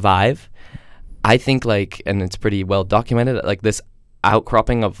to survive, I think like, and it's pretty well documented, like this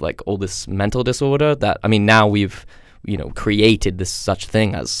outcropping of like all this mental disorder that, I mean, now we've, you know, created this such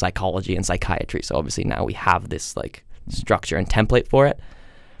thing as psychology and psychiatry. So obviously now we have this like structure and template for it.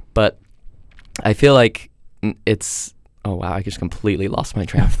 But I feel like it's, oh wow, I just completely lost my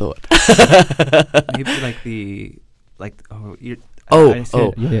train of thought. Maybe like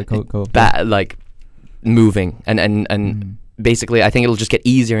go like moving and basically I think it'll just get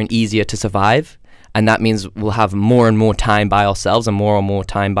easier and easier to survive, and that means we'll have more and more time by ourselves and more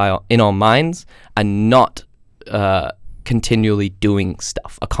time in our minds, and not continually doing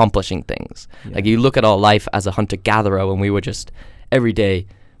stuff, accomplishing things. Like you look at our life as a hunter-gatherer when we were just every day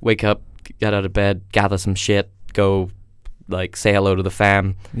wake up, get out of bed, gather some shit, go like say hello to the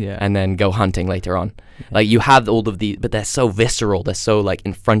fam, and then go hunting later on. Like you have all of these, but they're so visceral, they're so like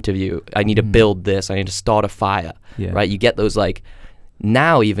in front of you. I need to build this, I need to start a fire, right? You get those like,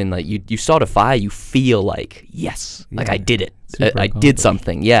 now even like you start a fire, you feel like, yes, like I did it, I did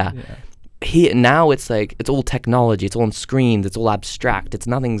something. Here now it's like, it's all technology, it's all on screens, it's all abstract, it's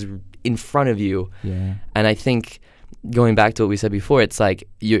nothing's in front of you. And I think going back to what we said before, it's like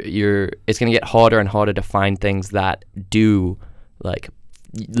it's going to get harder and harder to find things that do like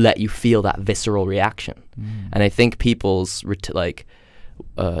let you feel that visceral reaction. And I think people's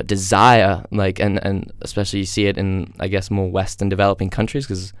desire, like, and especially you see it in, I guess, more Western developing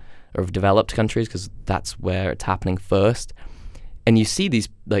countries, or developed countries, because that's where it's happening first. And you see these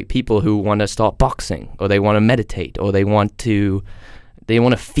like people who want to start boxing, or they want to meditate, or they want to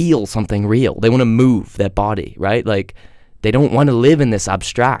feel something real. They want to move their body, right? Like they don't want to live in this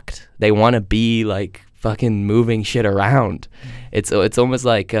abstract. They want to be like fucking moving shit around. It's almost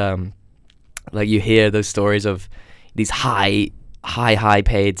like you hear those stories of these high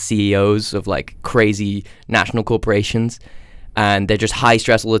paid CEOs of like crazy national corporations, and they're just high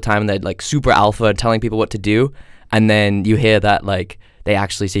stress all the time, and they're like super alpha and telling people what to do. And then you hear that like they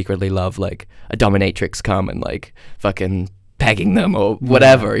actually secretly love like a dominatrix come and like fucking pegging them or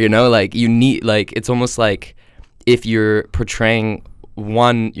whatever, you know, like you need, like, it's almost like if you're portraying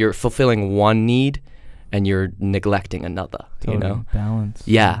you're fulfilling one need and you're neglecting another, you know? Balance.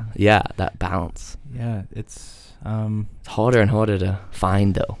 Yeah, that balance. Yeah, it's harder and harder to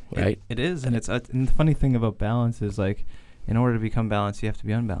find though, right? It is, and and the funny thing about balance is like, in order to become balanced, you have to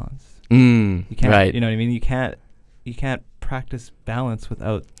be unbalanced. You can't, right. You know what I mean? You can't practice balance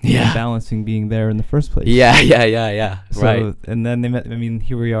without balancing being there in the first place. Yeah. So, right. And then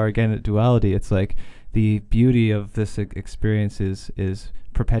here we are again at duality. It's like the beauty of this experience is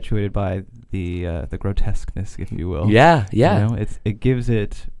perpetuated by the grotesqueness, if you will. Yeah. You know, it gives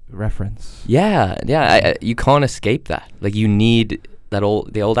it reference. Yeah. You can't escape that. Like you need the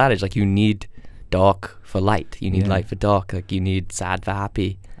old adage, like you need dark for light. You need light for dark. Like you need sad for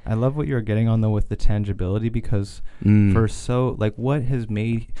happy. I love what you're getting on though with the tangibility, because for so like what has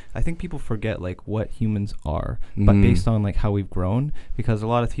made, I think people forget like what humans are, but based on like how we've grown, because a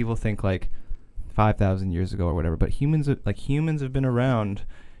lot of people think like 5,000 years ago or whatever, but humans have been around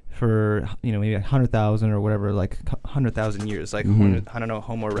for, you know, maybe 100,000 or whatever, like 100,000 years, like I don't know,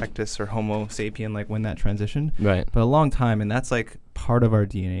 Homo erectus or Homo sapien, like when that transitioned, right? But a long time, and that's like part of our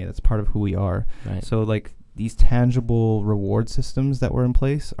DNA, that's part of who we are, right? So like these tangible reward systems that were in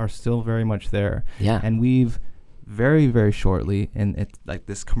place are still very much there. And we've very, very shortly, in it like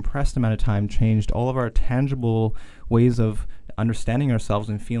this compressed amount of time, changed all of our tangible ways of understanding ourselves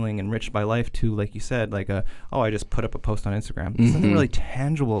and feeling enriched by life to, like you said, like I just put up a post on Instagram. There's nothing really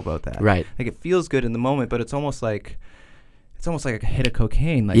tangible about that. Right. Like it feels good in the moment, but it's almost like a hit of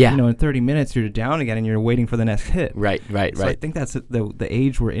cocaine. Like, you know, in 30 minutes you're down again and you're waiting for the next hit. Right. So I think that's the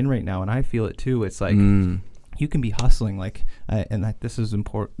age we're in right now, and I feel it too. It's like you can be hustling, like, this is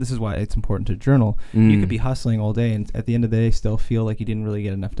important. This is why it's important to journal. You could be hustling all day, and at the end of the day, still feel like you didn't really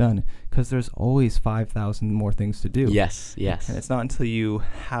get enough done, because there's always 5,000 more things to do. Yes. And it's not until you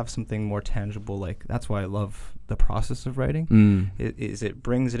have something more tangible. Like that's why I love the process of writing. It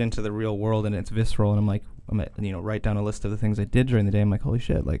brings it into the real world, and it's visceral. And I'm write down a list of the things I did during the day. I'm like, holy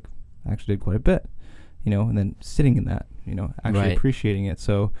shit, like I actually did quite a bit, you know. And then sitting in that, you know, actually appreciating it.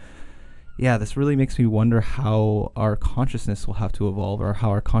 So. Yeah, this really makes me wonder how our consciousness will have to evolve, or how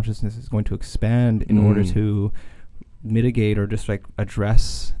our consciousness is going to expand in order to mitigate or just like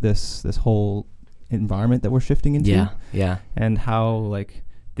address this whole environment that we're shifting into. Yeah. And how like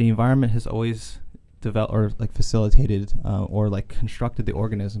the environment has always developed or like facilitated or like constructed the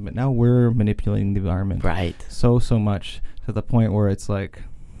organism, but now we're manipulating the environment. Right. So much to the point where it's like,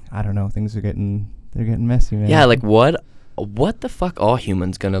 I don't know, things are getting messy, man. Yeah, like what what the fuck are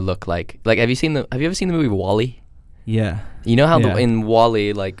humans gonna look like? Like, have you ever seen the movie WALL-E? Yeah. You know how Yeah. in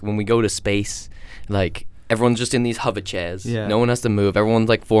WALL-E, like when we go to space, like everyone's just in these hover chairs. Yeah. No one has to move. Everyone's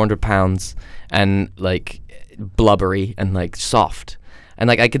like 400 pounds and like blubbery and like soft. And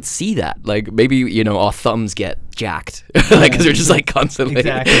like I could see that. Like maybe, you know, our thumbs get jacked, like because we're just like constantly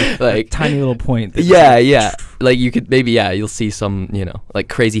Exactly. like Tiny little point. that's yeah, like- yeah. Like you could maybe, yeah, you'll see some, you know, like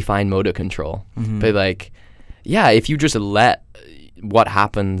crazy fine motor control. Mhm. But like, yeah, if you just let what's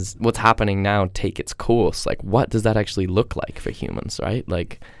happening now take its course, like what does that actually look like for humans, right?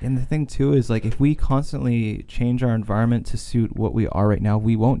 Like, And the thing too is like if we constantly change our environment to suit what we are right now,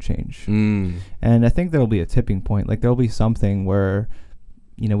 we won't change. And I think there'll be a tipping point. Like there'll be something where,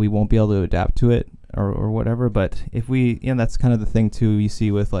 you know, we won't be able to adapt to it or whatever. But if we, you know, that's kind of the thing too you see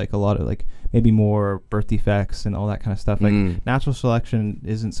with like a lot of like maybe more birth defects and all that kind of stuff. Like natural selection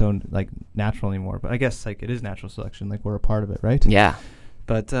isn't so like natural anymore. But I guess like it is natural selection. Like we're a part of it, right? yeah.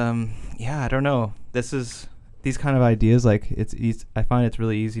 But yeah, I don't know. These kind of ideas, like it's I find it's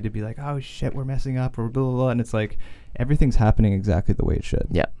really easy to be like, oh shit, we're messing up or blah blah blah, and it's like everything's happening exactly the way it should.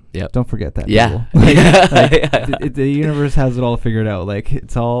 Yep. Don't forget that. Yeah. people. Like, Yeah. the universe has it all figured out. Like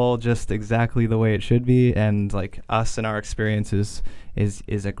it's all just exactly the way it should be, and like us and our experiences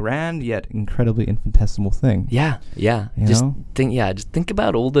is a grand yet incredibly infinitesimal thing. Yeah, yeah. You Just know? think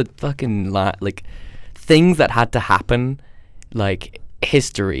about all the fucking like things that had to happen, like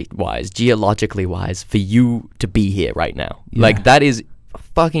history wise, geologically wise, for you to be here right now. Yeah. Like that is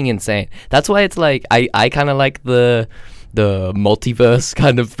fucking insane. That's why it's like I kind of like the multiverse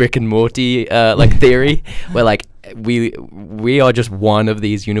kind of Rick and Morty like theory, where like we are just one of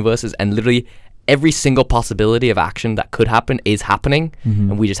these universes, and literally every single possibility of action that could happen is happening,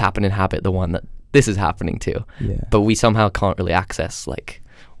 Mhm. and we just happen to inhabit the one that this is happening to. Yeah. But we somehow can't really access like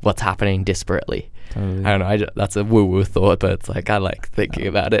what's happening disparately. Totally. I don't know. That's a woo-woo thought, but it's like I like thinking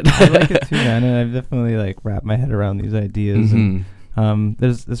about it. I like it too, man, and I've definitely like wrapped my head around these ideas. Mhm. And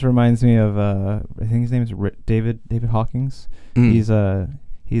this reminds me of I think his name is David Hawkins. Mm.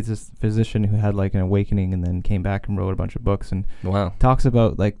 He's this physician who had like an awakening and then came back and wrote a bunch of books and Wow. talks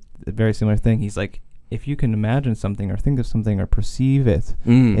about like a very similar thing. He's like, if you can imagine something or think of something or perceive it,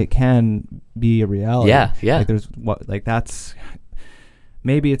 it can be a reality. Yeah, yeah. Like there's that's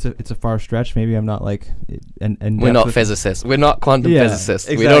maybe it's a far stretch. Maybe I'm not like and We're not physicists. We're not quantum Yeah, physicists.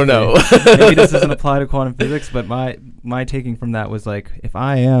 We exactly. don't know. Maybe this doesn't apply to quantum physics, but my taking from that was like, if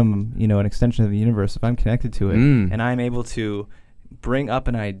I am, you know, an extension of the universe, if I'm connected to it, and I'm able to bring up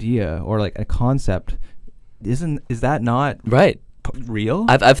an idea or like a concept, is that not Right. real?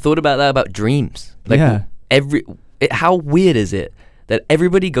 I've thought about that about dreams. Like Yeah. how weird is it that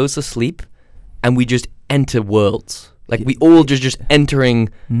everybody goes to sleep and we just enter worlds? Like we all just entering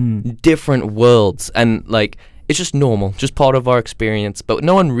different worlds, and like it's just normal, just part of our experience. But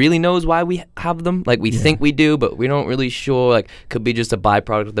no one really knows why we have them. Like we think we do, but we don't really sure. Like could be just a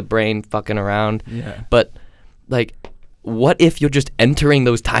byproduct of the brain fucking around. Yeah. But like, what if you're just entering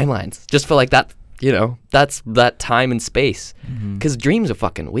those timelines just for like that? You know, that's that time and space. Because dreams are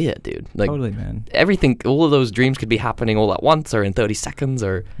fucking weird, dude. Like Totally, man. everything, all of those dreams could be happening all at once or in 30 seconds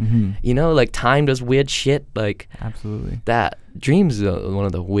or, you know, like time does weird shit. Like Absolutely. that. Dreams are one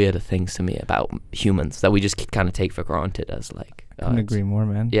of the weirder things to me about humans that we just kind of take for granted as like. Couldn't agree more,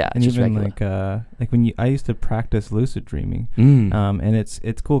 man. Yeah, and just even regular. like when I used to practice lucid dreaming, Mm. and it's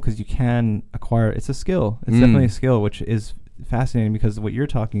cool because you can acquire. It's a skill. It's definitely a skill, which is fascinating because what you're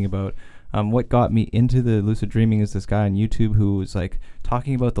talking about. What got me into the lucid dreaming is this guy on YouTube who was like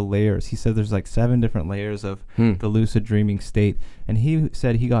talking about the layers. He said there's like 7 different layers of the lucid dreaming state, and he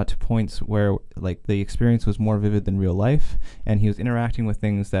said he got to points where like the experience was more vivid than real life, and he was interacting with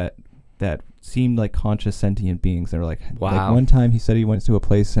things that seemed like conscious sentient beings. They were like, Wow. like one time he said he went to a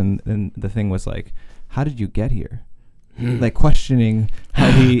place and the thing was like, how did you get here? Like questioning how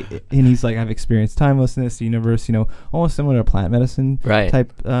and he's like, I've experienced timelessness, the universe, you know, almost similar to plant medicine Right.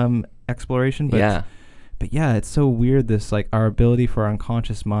 type exploration. But yeah, it's so weird, this like our ability for our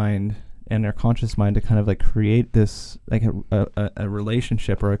unconscious mind and our conscious mind to kind of like create this like a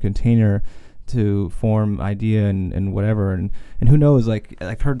relationship or a container to form idea and whatever, and who knows, like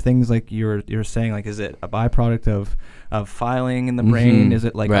I've heard things like you're saying, like, is it a byproduct of filing in the brain? Is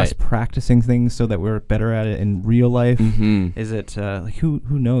it like us practicing things so that we're better at it in real life? Is it like who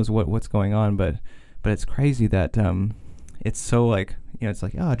knows what's going on? But it's crazy that it's so like, you know, it's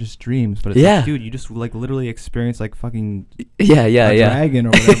like, oh, just dreams, but it's like, dude, you just like literally experience like fucking dragon or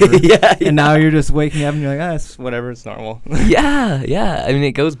whatever. And now you're just waking up and you're like, it's whatever, it's normal. yeah. I mean,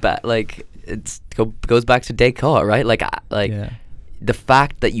 it goes back like goes back to Descartes, right? Like the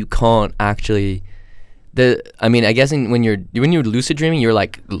fact that you can't actually I mean, I guess when you're lucid dreaming, you're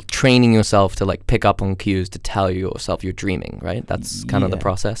like training yourself to like pick up on cues to tell yourself you're dreaming, right? That's kind of the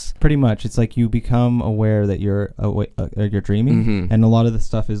process. Pretty much, it's like you become aware that you're dreaming, and a lot of the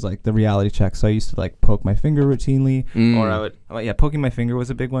stuff is like the reality check. So I used to like poke my finger routinely, or I would, poking my finger was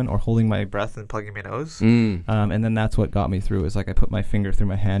a big one, or holding my breath and plugging my nose, and then that's what got me through. Is like I put my finger through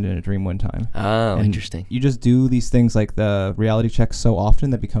my hand in a dream one time. Oh, and interesting. You just do these things like the reality check so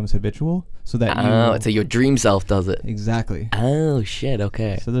often that becomes habitual, so that so your dream self does it. Exactly. Oh shit.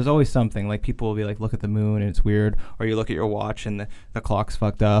 Okay. So there's always something like people will be like, look at the moon and it's weird, or you look at your watch and the clock's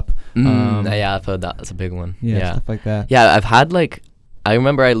fucked up. Yeah, I've heard that. That's a big one. Yeah, stuff like that. Yeah, I've had like, I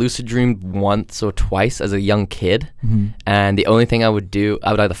remember I lucid dreamed once or twice as a young kid, and the only thing I would do,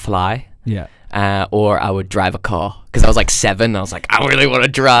 I would either fly, or I would drive a car, because I was like 7. I was like, I really want to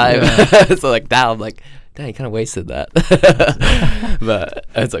drive. So like now I'm like, dang, you kind of wasted that. But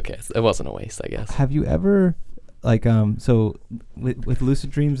it's okay. It wasn't a waste, I guess. Have you ever, like, so with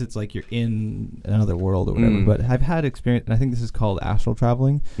lucid dreams, it's like you're in another world or whatever. But I've had experience, and I think this is called astral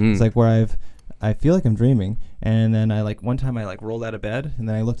traveling. It's like where I feel like I'm dreaming, and then I like one time I like rolled out of bed, and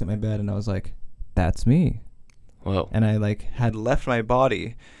then I looked at my bed, and I was like, that's me. Whoa. And I like had left my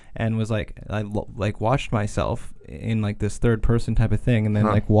body, and was like, I like watched myself in like this third person type of thing, and then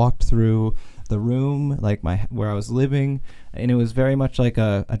like walked through the room, like where I was living, and it was very much like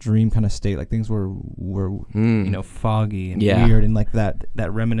a dream kind of state. Like things were foggy and weird, and like that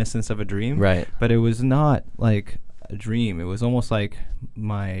reminiscence of a dream. Right. But it was not like a dream. It was almost like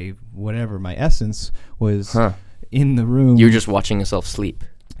my essence was in the room. You're just watching yourself sleep.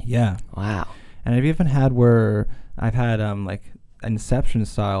 Yeah. Wow. And I've even had where I've had like Inception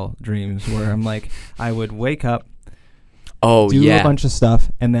style dreams where I'm like, I would wake up, do a bunch of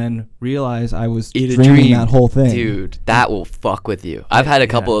stuff, and then realize I was dreaming that whole thing. Dude, that will fuck with you. I've had a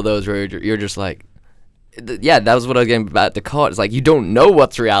couple of those where you're just like, that was what I was getting about the card. It's like, you don't know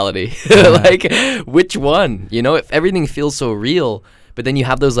what's reality. Like, which one? You know, if everything feels so real, but then you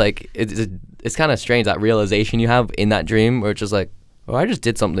have those, like, it's kind of strange, that realization you have in that dream where it's just like, oh, I just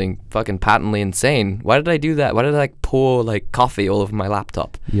did something fucking patently insane. Why did I do that? Why did I like pour like coffee all over my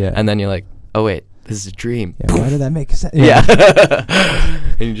laptop? Yeah. And then you're like, oh wait, this is a dream. Yeah, why did that make sense? Yeah.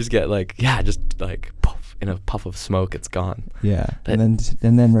 And you just get like, just like poof, in a puff of smoke, it's gone. Yeah. But and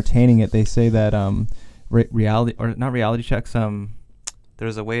then retaining it, they say that reality, or not reality checks,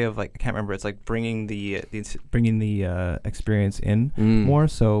 there's a way of like, I can't remember, it's like bringing the experience in more.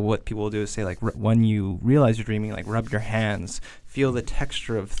 So what people will do is say like, when you realize you're dreaming, like rub your hands, feel the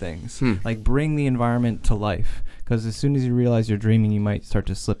texture of things, like bring the environment to life, because as soon as you realize you're dreaming, you might start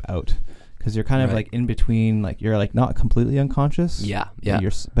to slip out, because you're kind of like in between, like you're like not completely unconscious,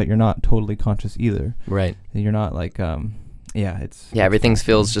 but you're not totally conscious either, right? And you're not like everything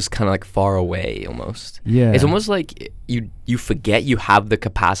feels just kind of like far away almost. Yeah, it's almost like you forget you have the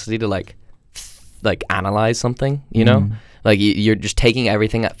capacity to like analyze something, you know. Like you're just taking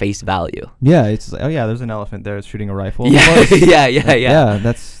everything at face value. Yeah, it's like, oh yeah, there's an elephant there shooting a rifle. Yeah, yeah.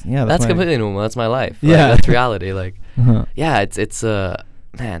 That's completely normal. That's my life. Yeah, like, that's reality. Like, it's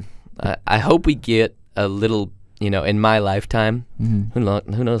man. I hope we get a little, in my lifetime. Who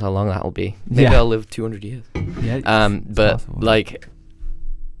knows how long that will be? Maybe I'll live 200 years. Yeah. But possible. Like,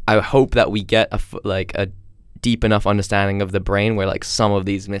 I hope that we get a deep enough understanding of the brain where like some of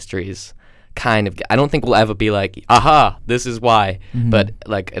these mysteries kind of I don't think we'll ever be like, aha, this is why, but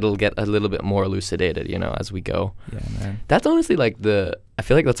like it'll get a little bit more elucidated, as we go. Yeah, man. That's honestly like I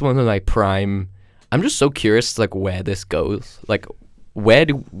feel like that's one of my prime. I'm just so curious like where this goes. Like what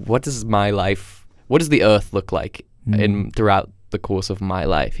does the earth look like throughout the course of my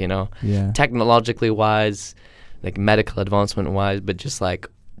life, Yeah. Technologically wise, like medical advancement wise, but just like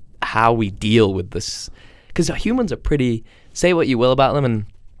how we deal with this, because humans are pretty, say what you will about them, and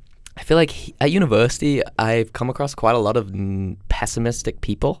I feel like at university, I've come across quite a lot of pessimistic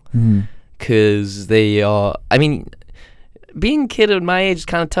people, because they are, I mean, being a kid at my age is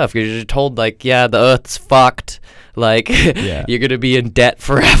kind of tough. You're just told, like, the earth's fucked, like, you're going to be in debt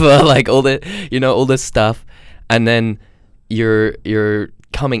forever, like, all this stuff, and then you're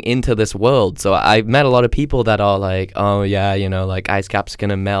coming into this world. So I've met a lot of people that are like, oh, yeah, like, ice cap's going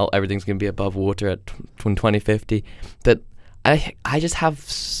to melt, everything's going to be above water at 2050, but I just have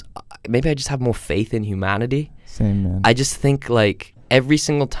more faith in humanity. Same, man. I just think like every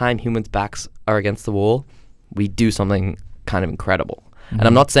single time humans' backs are against the wall, we do something kind of incredible. And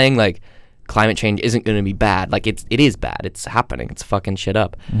I'm not saying like climate change isn't going to be bad. Like it is bad. It's happening. It's fucking shit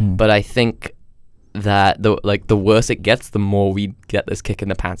up. But I think that the worse it gets, the more we get this kick in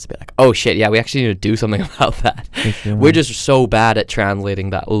the pants to be like, oh shit, yeah, we actually need to do something about that. Sure. We're just so bad at translating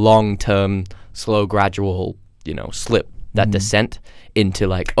that long-term slow, gradual, slip, that descent into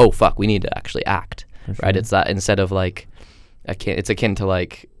like, oh fuck, we need to actually act, right? It's that instead of like, it's akin to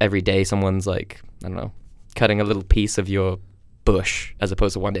like every day someone's like, I don't know, cutting a little piece of your bush, as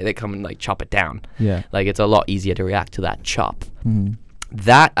opposed to one day they come and like chop it down. Yeah. Like it's a lot easier to react to that chop.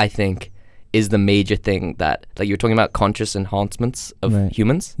 That I think is the major thing that, like you were talking about, conscious enhancements of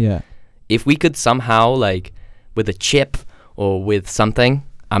humans. Yeah. If we could somehow, like with a chip or with something,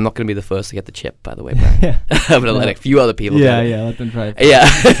 I'm not going to be the first to get the chip, by the way, Brian. I'm going to let a few other people get it. Let them try it.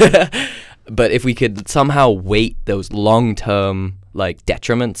 Yeah. But if we could somehow weight those long-term like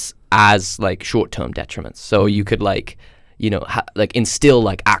detriments as like short-term detriments, so you could like, like instill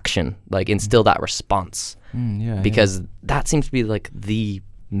like action, like instill that response, because that seems to be like the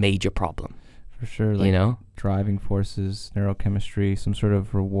major problem. For sure, like driving forces, neurochemistry, some sort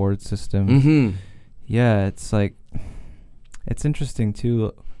of reward system. Yeah, it's like, it's interesting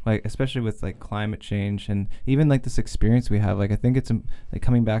too, like especially with like climate change and even like this experience we have. Like I think it's like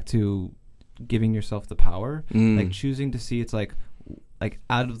coming back to giving yourself the power, like choosing to see it's like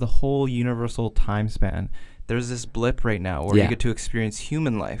out of the whole universal time span, there's this blip right now where you get to experience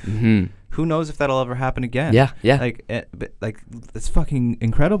human life. Who knows if that'll ever happen again? Like, but like it's fucking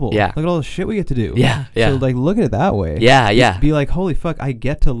incredible. Look at all the shit we get to do. So like look at it that way. Be like, holy fuck, I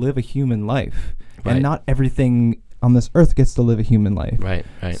get to live a human life, and not everything on this earth gets to live a human life. Right.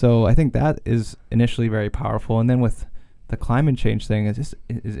 So I think that is initially very powerful, and then with the climate change thing is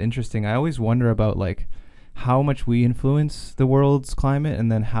interesting. I always wonder about like how much we influence the world's climate,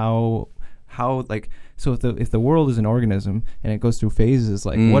 and then how like, so if the world is an organism and it goes through phases,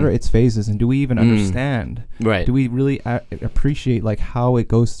 like what are its phases, and do we even understand? Do we really appreciate like how it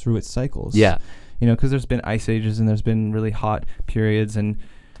goes through its cycles? Because there's been ice ages and there's been really hot periods, and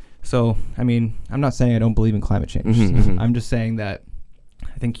so I mean, I'm not saying I don't believe in climate change. I'm just saying that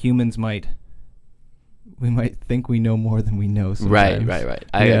I think humans might think we know more than we know sometimes. Right.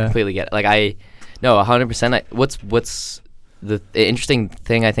 I completely get it. Like 100%. What's the interesting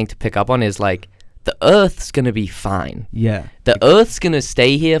thing I think to pick up on is like the Earth's gonna be fine. The Earth's gonna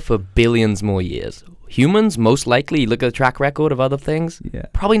stay here for billions more years. Humans, most likely, look at the track record of other things.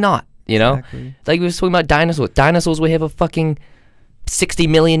 Probably not. Exactly. Like we were talking about dinosaurs. Dinosaurs were here for fucking 60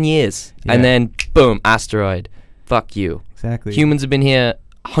 million years, and then boom, asteroid. Fuck you. Exactly. Humans have been here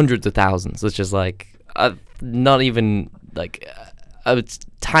hundreds of thousands. It's just like not even like a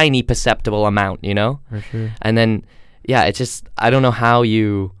tiny perceptible amount, For sure. And then it's just I don't know how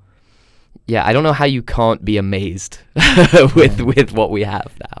you can't be amazed with what we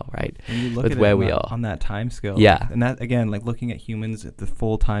have now, right? And you look with at where it we are on that time scale. And that again, like looking at humans at the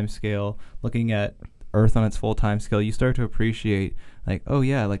full time scale, looking at Earth on its full time scale, you start to appreciate like, oh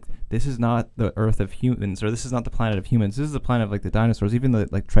yeah, like this is not the Earth of humans, or this is not the planet of humans. This is the planet of like the dinosaurs, even the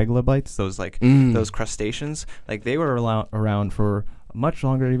like troglodytes, those like those crustaceans, like they were around for much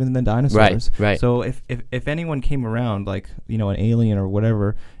longer even than dinosaurs. Right. So if anyone came around, like an alien or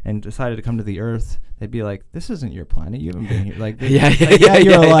whatever, and decided to come to the Earth, they'd be like, "This isn't your planet. You haven't been here." Like,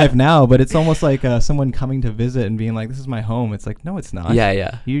 you're alive now, but it's almost like someone coming to visit and being like, "This is my home." It's like, no, it's not.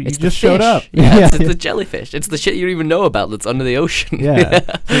 You just showed up. It's the jellyfish. It's the shit you don't even know about that's under the ocean.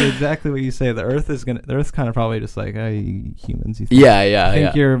 So exactly what you say. The Earth's kind of probably just like, hey, humans. You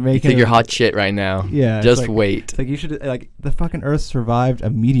think, you think you're hot shit right now. Just wait. It's like you should like the fucking Earth survived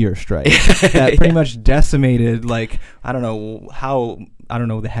a meteor strike that pretty much decimated like I don't know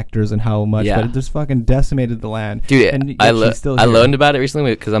the hectares and how much, but it just fucking decimated the land. Dude, and I learned about it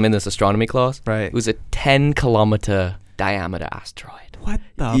recently because I'm in this astronomy class. Right. It was a 10-kilometer diameter asteroid. What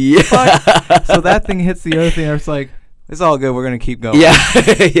the fuck? So that thing hits the Earth, and Earth's like, it's all good. We're gonna keep going.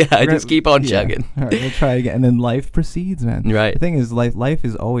 Just keep on chugging. All right, we'll try again, and then life proceeds, man. Right. The thing is, life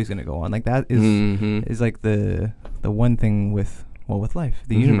is always gonna go on. Like that is like the one thing with life.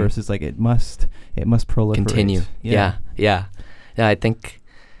 The universe is like it must proliferate. Continue. Yeah, I think,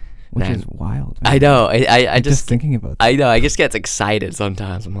 which is wild. Man. I know. I just thinking about that. I know. I just get excited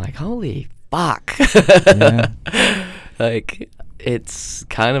sometimes. I'm like, holy fuck. Like, it's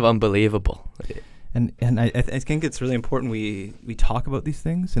kind of unbelievable. And I think it's really important we talk about these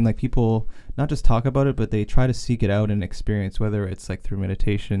things, and like people not just talk about it, but they try to seek it out and experience, whether it's like through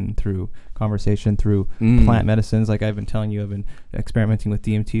meditation, through conversation, through plant medicines. Like I've been telling you, I've been experimenting with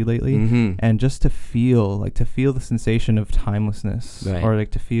DMT lately, and just to feel the sensation of timelessness, or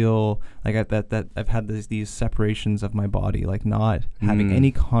like to feel like that I've had these separations of my body, like not having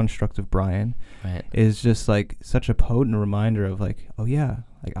any construct of Brian, is just like such a potent reminder of like, oh yeah,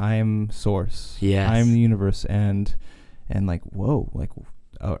 like I am source, I am the universe, and like whoa, like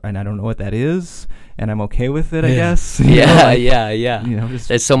and I don't know what that is, and I'm okay with it, I guess. Yeah.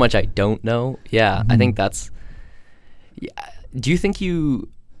 There's so much I don't know. Yeah, Mm-hmm. I think that's. Yeah. Do you think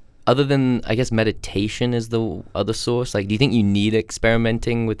other than I guess meditation is the other source? Like, do you think you need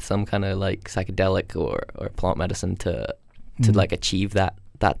experimenting with some kind of like psychedelic or plant medicine to like achieve that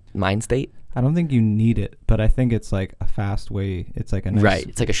mind state? I don't think you need it, but I think it's like a fast way. It's like a nice, Right.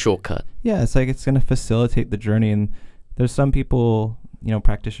 It's like a shortcut. Yeah, it's like it's going to facilitate the journey. And there's some people,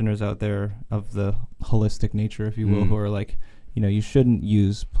 practitioners out there of the holistic nature, if you will, who are like, you shouldn't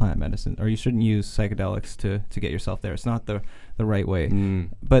use plant medicine or you shouldn't use psychedelics to get yourself there. It's not the right way.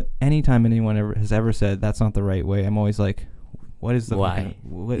 But anytime anyone has ever said that's not the right way, I'm always like, what is the why?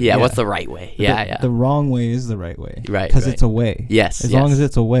 What's the right way? The wrong way is the right way. Right. Because it's a way. Yes. As long as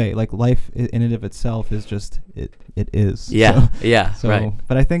it's a way, like life in and of itself is just it is. Yeah. So, Right.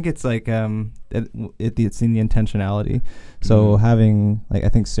 But I think it's like it's in the intentionality. So having I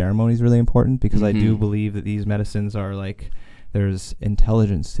think ceremony is really important because I do believe that these medicines are like. There's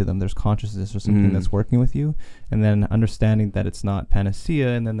intelligence to them. There's consciousness or something that's working with you. And then understanding that it's not panacea.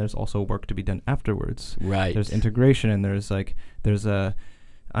 And then there's also work to be done afterwards. Right. There's integration and there's a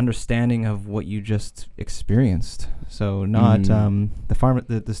understanding of what you just experienced. So not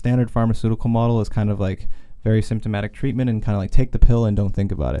the standard pharmaceutical model is kind of like very symptomatic treatment and kind of like take the pill and don't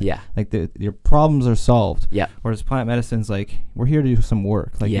think about it. Yeah. Like your problems are solved. Yeah. Whereas plant medicine's like, we're here to do some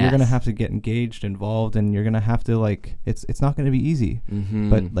work. Like you're going to have to get engaged, involved, and you're going to have to like, it's not going to be easy.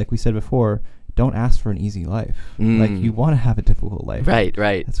 But like we said before, don't ask for an easy life. Like you want to have a difficult life. Right.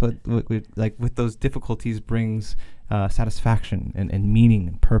 That's what we like with those difficulties brings satisfaction and meaning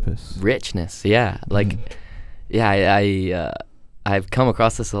and purpose. Richness. Yeah. Like, I've come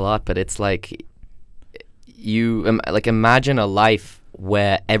across this a lot, but it's like, imagine a life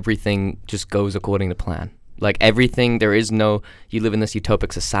where everything just goes according to plan. Like everything, you live in this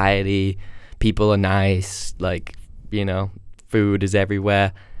utopic society, people are nice, like, food is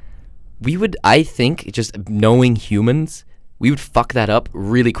everywhere. I think, just knowing humans, we would fuck that up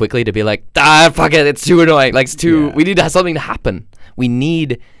really quickly to be like, fuck it, it's too annoying. Like, we need to have something to happen. We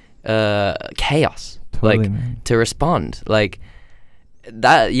need chaos, Totally, man. To respond. Like,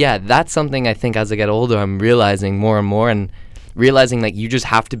 that's something I think as I get older I'm realizing more and more, and realizing like you just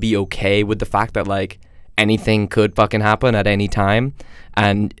have to be okay with the fact that like anything could fucking happen at any time,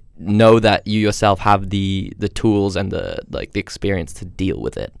 and know that you yourself have the tools and the experience to deal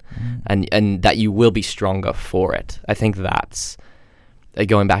with it, and that you will be stronger for it. I think that's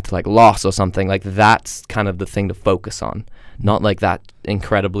going back to like loss or something, like that's kind of the thing to focus on, not like that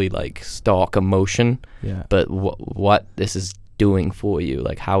incredibly like stark emotion, but what this is doing for you.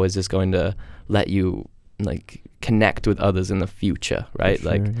 Like, how is this going to let you like connect with others in the future, right?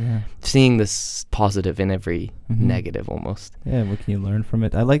 Sure, like seeing this positive in every negative almost. Yeah, what can you learn from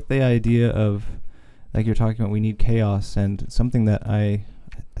it? I like the idea of, like you're talking about, we need chaos, and something that I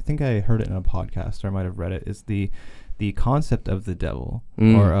think I heard it in a podcast or I might have read it, is the concept of the devil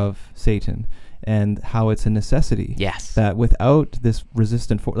or of Satan, and how it's a necessity. Yes. That without this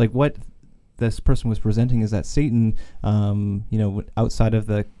resistant force, like what this person was presenting is that Satan, outside of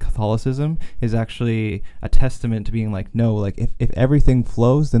the Catholicism, is actually a testament to being like, no, like if everything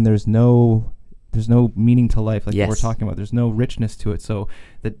flows, then there's no meaning to life, like what we're talking about. There's no richness to it. So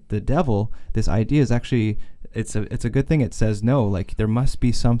the devil, this idea is actually, it's a good thing. It says no, like there must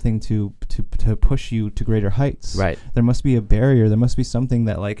be something to push you to greater heights. Right. There must be a barrier. There must be something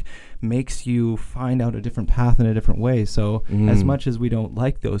that like makes you find out a different path in a different way. So as much as we don't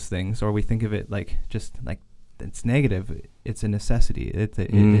like those things, or we think of it like just like it's negative, it's a necessity.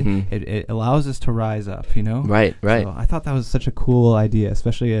 It allows us to rise up, Right. So I thought that was such a cool idea,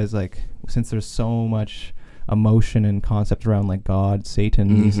 especially as like, since there's so much emotion and concept around like God,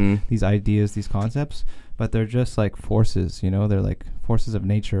 Satan, these ideas, these concepts, but they're just like forces, they're like forces of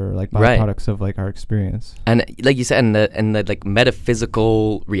nature, or like byproducts of like our experience. And like you said, and the like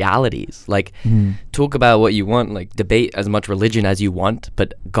metaphysical realities, like talk about what you want, like debate as much religion as you want,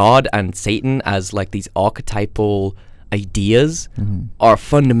 but God and Satan as like these archetypal ideas are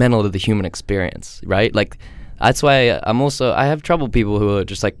fundamental to the human experience, right? Like that's why I have trouble with people who are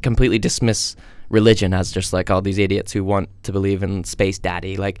just like completely dismiss religion as just like all these idiots who want to believe in space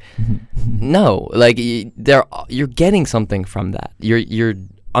daddy. Like no, like you're getting something from that. You're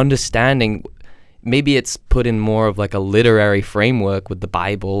understanding. Maybe it's put in more of like a literary framework with the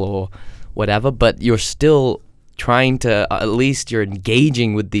Bible or whatever, but you're still trying to, at least you're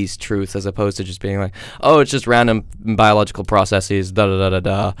engaging with these truths, as opposed to just being like, oh, it's just random biological processes,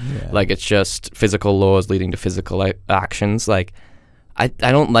 like it's just physical laws leading to physical actions. Like I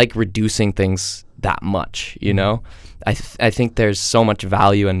don't like reducing things that much, you know? I think there's so much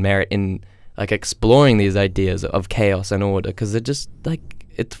value and merit in like exploring these ideas of chaos and order, because it just like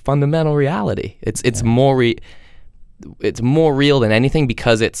it's fundamental reality. It's more it's more real than anything,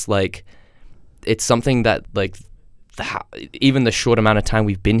 because it's like it's something that like even the short amount of time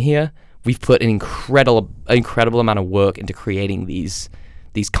we've been here, we've put an incredible amount of work into creating these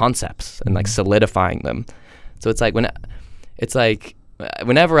concepts and like solidifying them. So it's like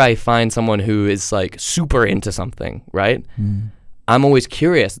whenever I find someone who is like super into something, right? I'm always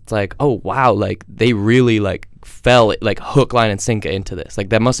curious. It's like, oh wow, like they really like fell like hook, line, and sinker into this. Like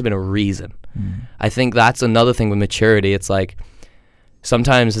there must have been a reason. I think that's another thing with maturity. It's like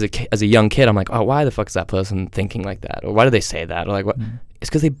sometimes as a young kid, I'm like, oh, why the fuck is that person thinking like that? Or why do they say that? Or like, what? It's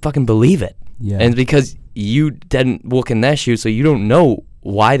because they fucking believe it. Yeah. And it's because you didn't walk in their shoes, so you don't know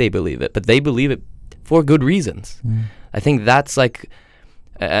why they believe it, but they believe it for good reasons. I think that's like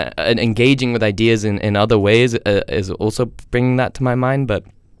engaging with ideas in other ways is also bringing that to my mind. But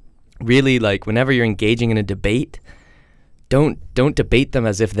really, like whenever you're engaging in a debate, don't debate them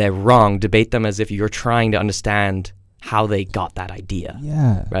as if they're wrong. Debate them as if you're trying to understand how they got that idea.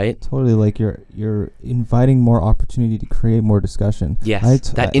 Yeah. Right? Totally. Like you're inviting more opportunity to create more discussion.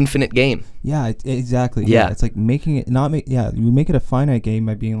 Yes. Right? Infinite game. Yeah, exactly. Yeah. It's like making it you make it a finite game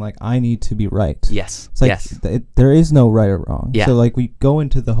by being like, I need to be right. Yes. It's like yes. There is no right or wrong. Yeah. So like we go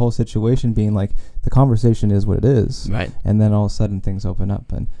into the whole situation being like the conversation is what it is. Right. And then all of a sudden things open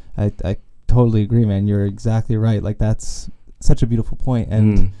up, and I totally agree, man. You're exactly right. Like that's such a beautiful point.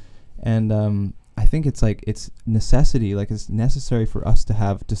 And I think it's like it's necessity, like it's necessary for us to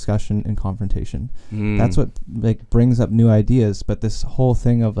have discussion and confrontation. That's what like brings up new ideas. But this whole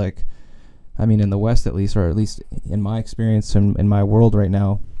thing of like, I mean, in the West at least, or at least in my experience in my world right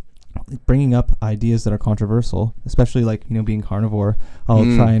now, bringing up ideas that are controversial, especially like, you know, being carnivore, I'll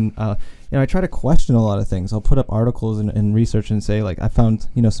try and I try to question a lot of things. I'll put up articles and research and say like I found,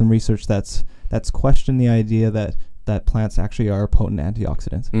 you know, some research that's questioned the idea that plants actually are potent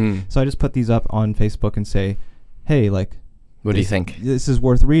antioxidants. So I just put these up on Facebook and say, hey, like, what do you think? This is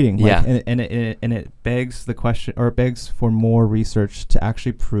worth reading. Like, yeah. And it begs the question, or it begs for more research to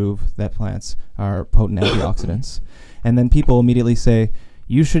actually prove that plants are potent antioxidants. And then people immediately say,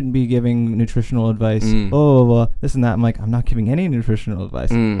 you shouldn't be giving nutritional advice. This and that. I'm like, I'm not giving any nutritional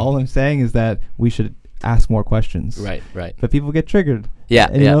advice. All I'm saying is that we should ask more questions. Right. But people get triggered. Yeah.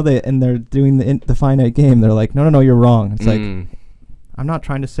 And you know they're doing the finite game. They're like, no, you're wrong. It's like, I'm not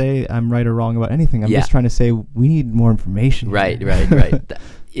trying to say I'm right or wrong about anything. I'm just trying to say we need more information. Right.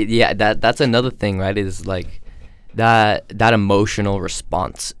 That's another thing, right? Is like that emotional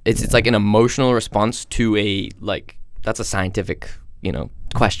response. It's like an emotional response to that's a scientific, you know,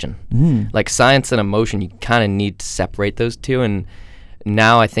 question. Like science and emotion, you kind of need to separate those two. And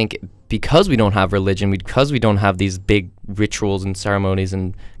now I think because we don't have religion, because we don't have these big rituals and ceremonies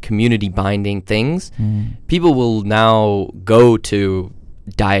and community binding things, people will now go to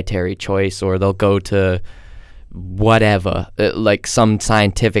dietary choice, or they'll go to whatever, like some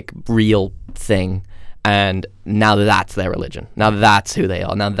scientific real thing, and now that's their religion. Now that's who they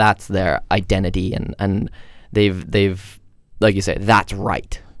are. Now that's their identity, and they've like you say, that's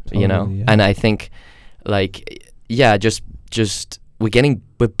right. Totally, you know? Yeah. And I think just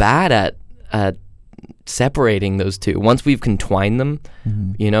we're bad at separating those two. Once we've entwined them,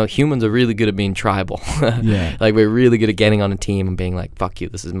 you know, humans are really good at being tribal. Like we're really good at getting on a team and being like, fuck you,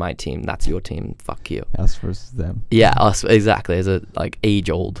 this is my team, that's your team, fuck you. Us versus them. Yeah, us, exactly. It's a like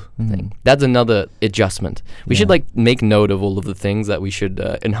age-old thing. That's another adjustment. We should like make note of all of the things that we should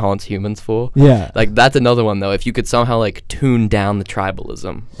enhance humans for. Yeah. Like that's another one though. If you could somehow like tune down the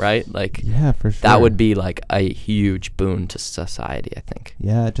tribalism, right? Like for sure. that would be like a huge boon to society, I think.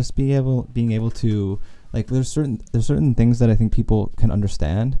 Yeah, just being able to like there's certain things that I think people can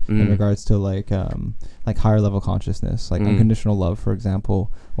understand in regards to like higher level consciousness, like unconditional love, for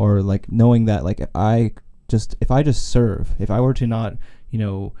example, or like knowing that like if I just serve, if I were to not, you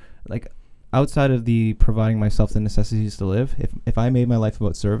know, like outside of the providing myself the necessities to live, if I made my life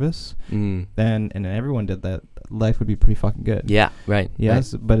about service, then and everyone did that, life would be pretty fucking good. Yeah, right.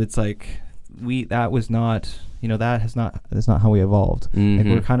 Yes, right. But it's like that's not how we evolved. Like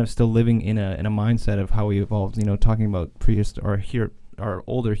we're kind of still living in a mindset of how we evolved, you know, talking about our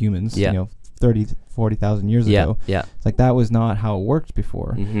older humans, you know, 30,000-40,000 years ago. It's like that was not how it worked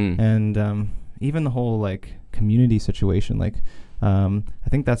before. And even the whole like community situation, like I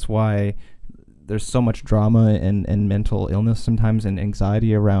think that's why there's so much drama and mental illness sometimes and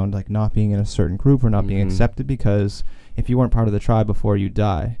anxiety around like not being in a certain group or not being accepted because if you weren't part of the tribe before, you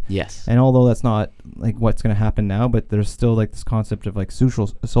die. Yes. And although that's not like what's going to happen now, but there's still like this concept of like social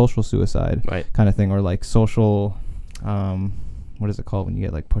suicide kind of thing, or like social, what is it called when you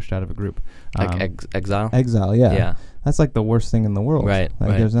get like pushed out of a group? Exile. Exile. Yeah. That's like the worst thing in the world. Right.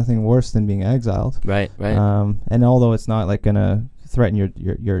 Like there's nothing worse than being exiled. Right. And although it's not like gonna threaten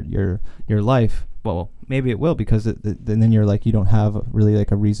your life, well, maybe it will, because then you're like, you don't have really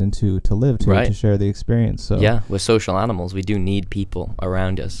like a reason to live, to share the experience. So yeah, we're social animals. We do need people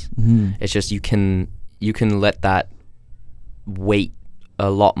around us. It's just you can let that weight a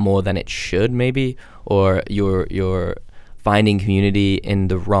lot more than it should, maybe, or you're finding community in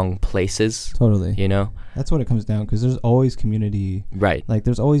the wrong places. Totally. You know? That's what it comes down, because there's always community. Right. Like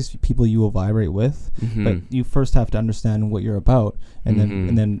there's always people you will vibrate with, but you first have to understand what you're about, and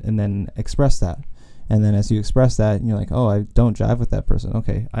then express that. And then as you express that, you're like, oh, I don't jive with that person.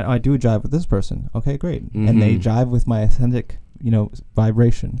 Okay, I do jive with this person. Okay, great. And they jive with my authentic,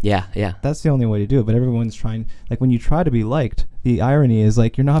 vibration. Yeah. That's the only way to do it. But everyone's trying, like when you try to be liked, the irony is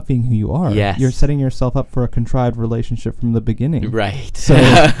like you're not being who you are. Yes. You're setting yourself up for a contrived relationship from the beginning. Right. So,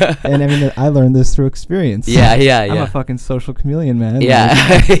 and I mean, I learned this through experience. Yeah. I'm a fucking social chameleon, man. Yeah.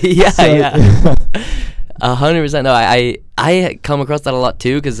 Yeah. 100%. No, I come across that a lot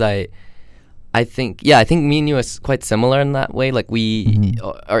too, because I think me and you are quite similar in that way. Like we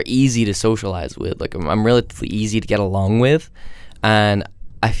are easy to socialize with. Like I'm relatively easy to get along with, and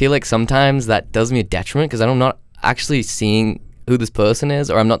I feel like sometimes that does me a detriment, because I'm not actually seeing who this person is,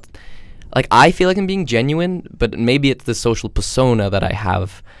 or I'm not, like, I feel like I'm being genuine, but maybe it's the social persona that I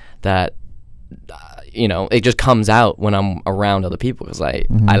have that it just comes out when I'm around other people, because I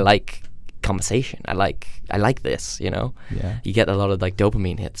like conversation. I like this, Yeah. You get a lot of like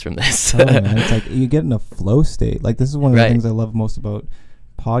dopamine hits from this. Totally, man. It's like you get in a flow state. Like this is one of the things I love most about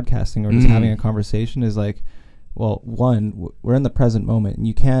podcasting or just having a conversation is like, well, one, we're in the present moment, and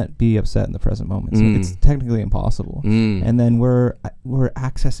you can't be upset in the present moment. So it's technically impossible. And then we're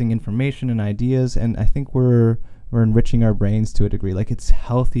accessing information and ideas, and I think we're enriching our brains to a degree. Like it's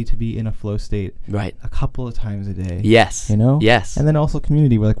healthy to be in a flow state a couple of times a day. Yes. Yes. And then also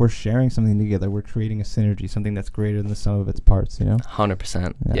community, where like we're sharing something together, we're creating a synergy, something that's greater than the sum of its parts,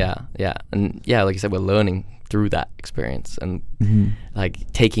 100%. Yeah. And yeah, like you said, we're learning through that experience, and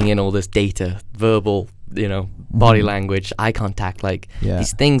like taking in all this data, verbal, body language, eye contact, like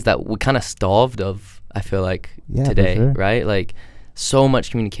these things that we're kind of starved of, I feel like, today, right? Like so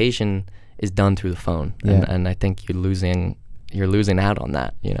much communication is done through the phone, and I think you're losing out on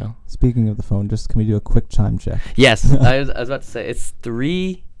that, Speaking of the phone, just can we do a quick time check? Yes. I was about to say, it's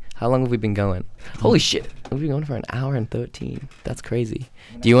 3. How long have we been going? Holy shit, we've been going for an hour and 13. That's crazy.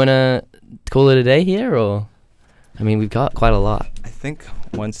 Do you want to call it a day here, or I mean, we've got quite a lot. I think,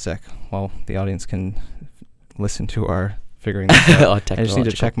 one sec, while the audience can listen to our figuring this out. I just need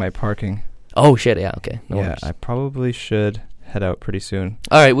to check my parking. Oh shit, yeah, okay. No yeah, worries. I probably should head out pretty soon.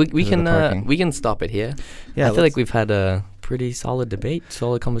 All right, we can stop it here. Yeah, I feel like we've had a pretty solid debate,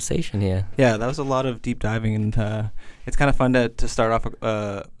 solid conversation here. Yeah, that was a lot of deep diving, and it's kind of fun to start off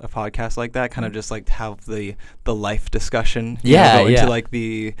a podcast like that, kind of just like have the life discussion. Go into like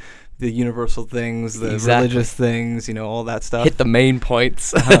the universal things, the religious things, all that stuff. Hit the main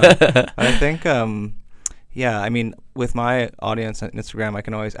points. I think, I mean, with my audience on Instagram, I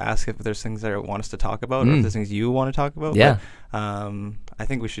can always ask if there's things that I want us to talk about, or if there's things you want to talk about. Yeah. But, I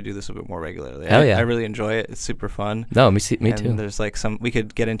think we should do this a bit more regularly. Hell yeah. I really enjoy it. It's super fun. No, me too. There's like we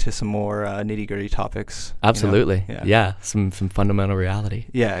could get into some more nitty-gritty topics. Absolutely. Yeah. Some fundamental reality.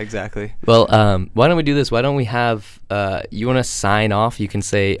 Yeah, exactly. Well, why don't we do this? Why don't we have, you want to sign off? You can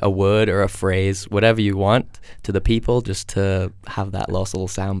say a word or a phrase, whatever you want, to the people, just to have that last little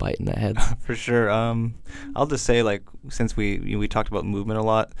soundbite in their heads. For sure. I'll just say, like, since we talked about movement a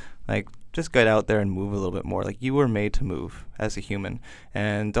lot, like, just get out there and move a little bit more. Like, you were made to move as a human,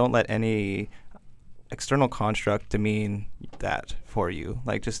 and don't let any external construct demean that for you.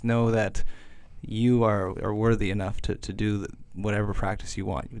 Like, just know that you are worthy enough to do whatever practice you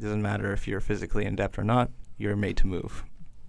want. It doesn't matter if you're physically adept or not. You're made to move.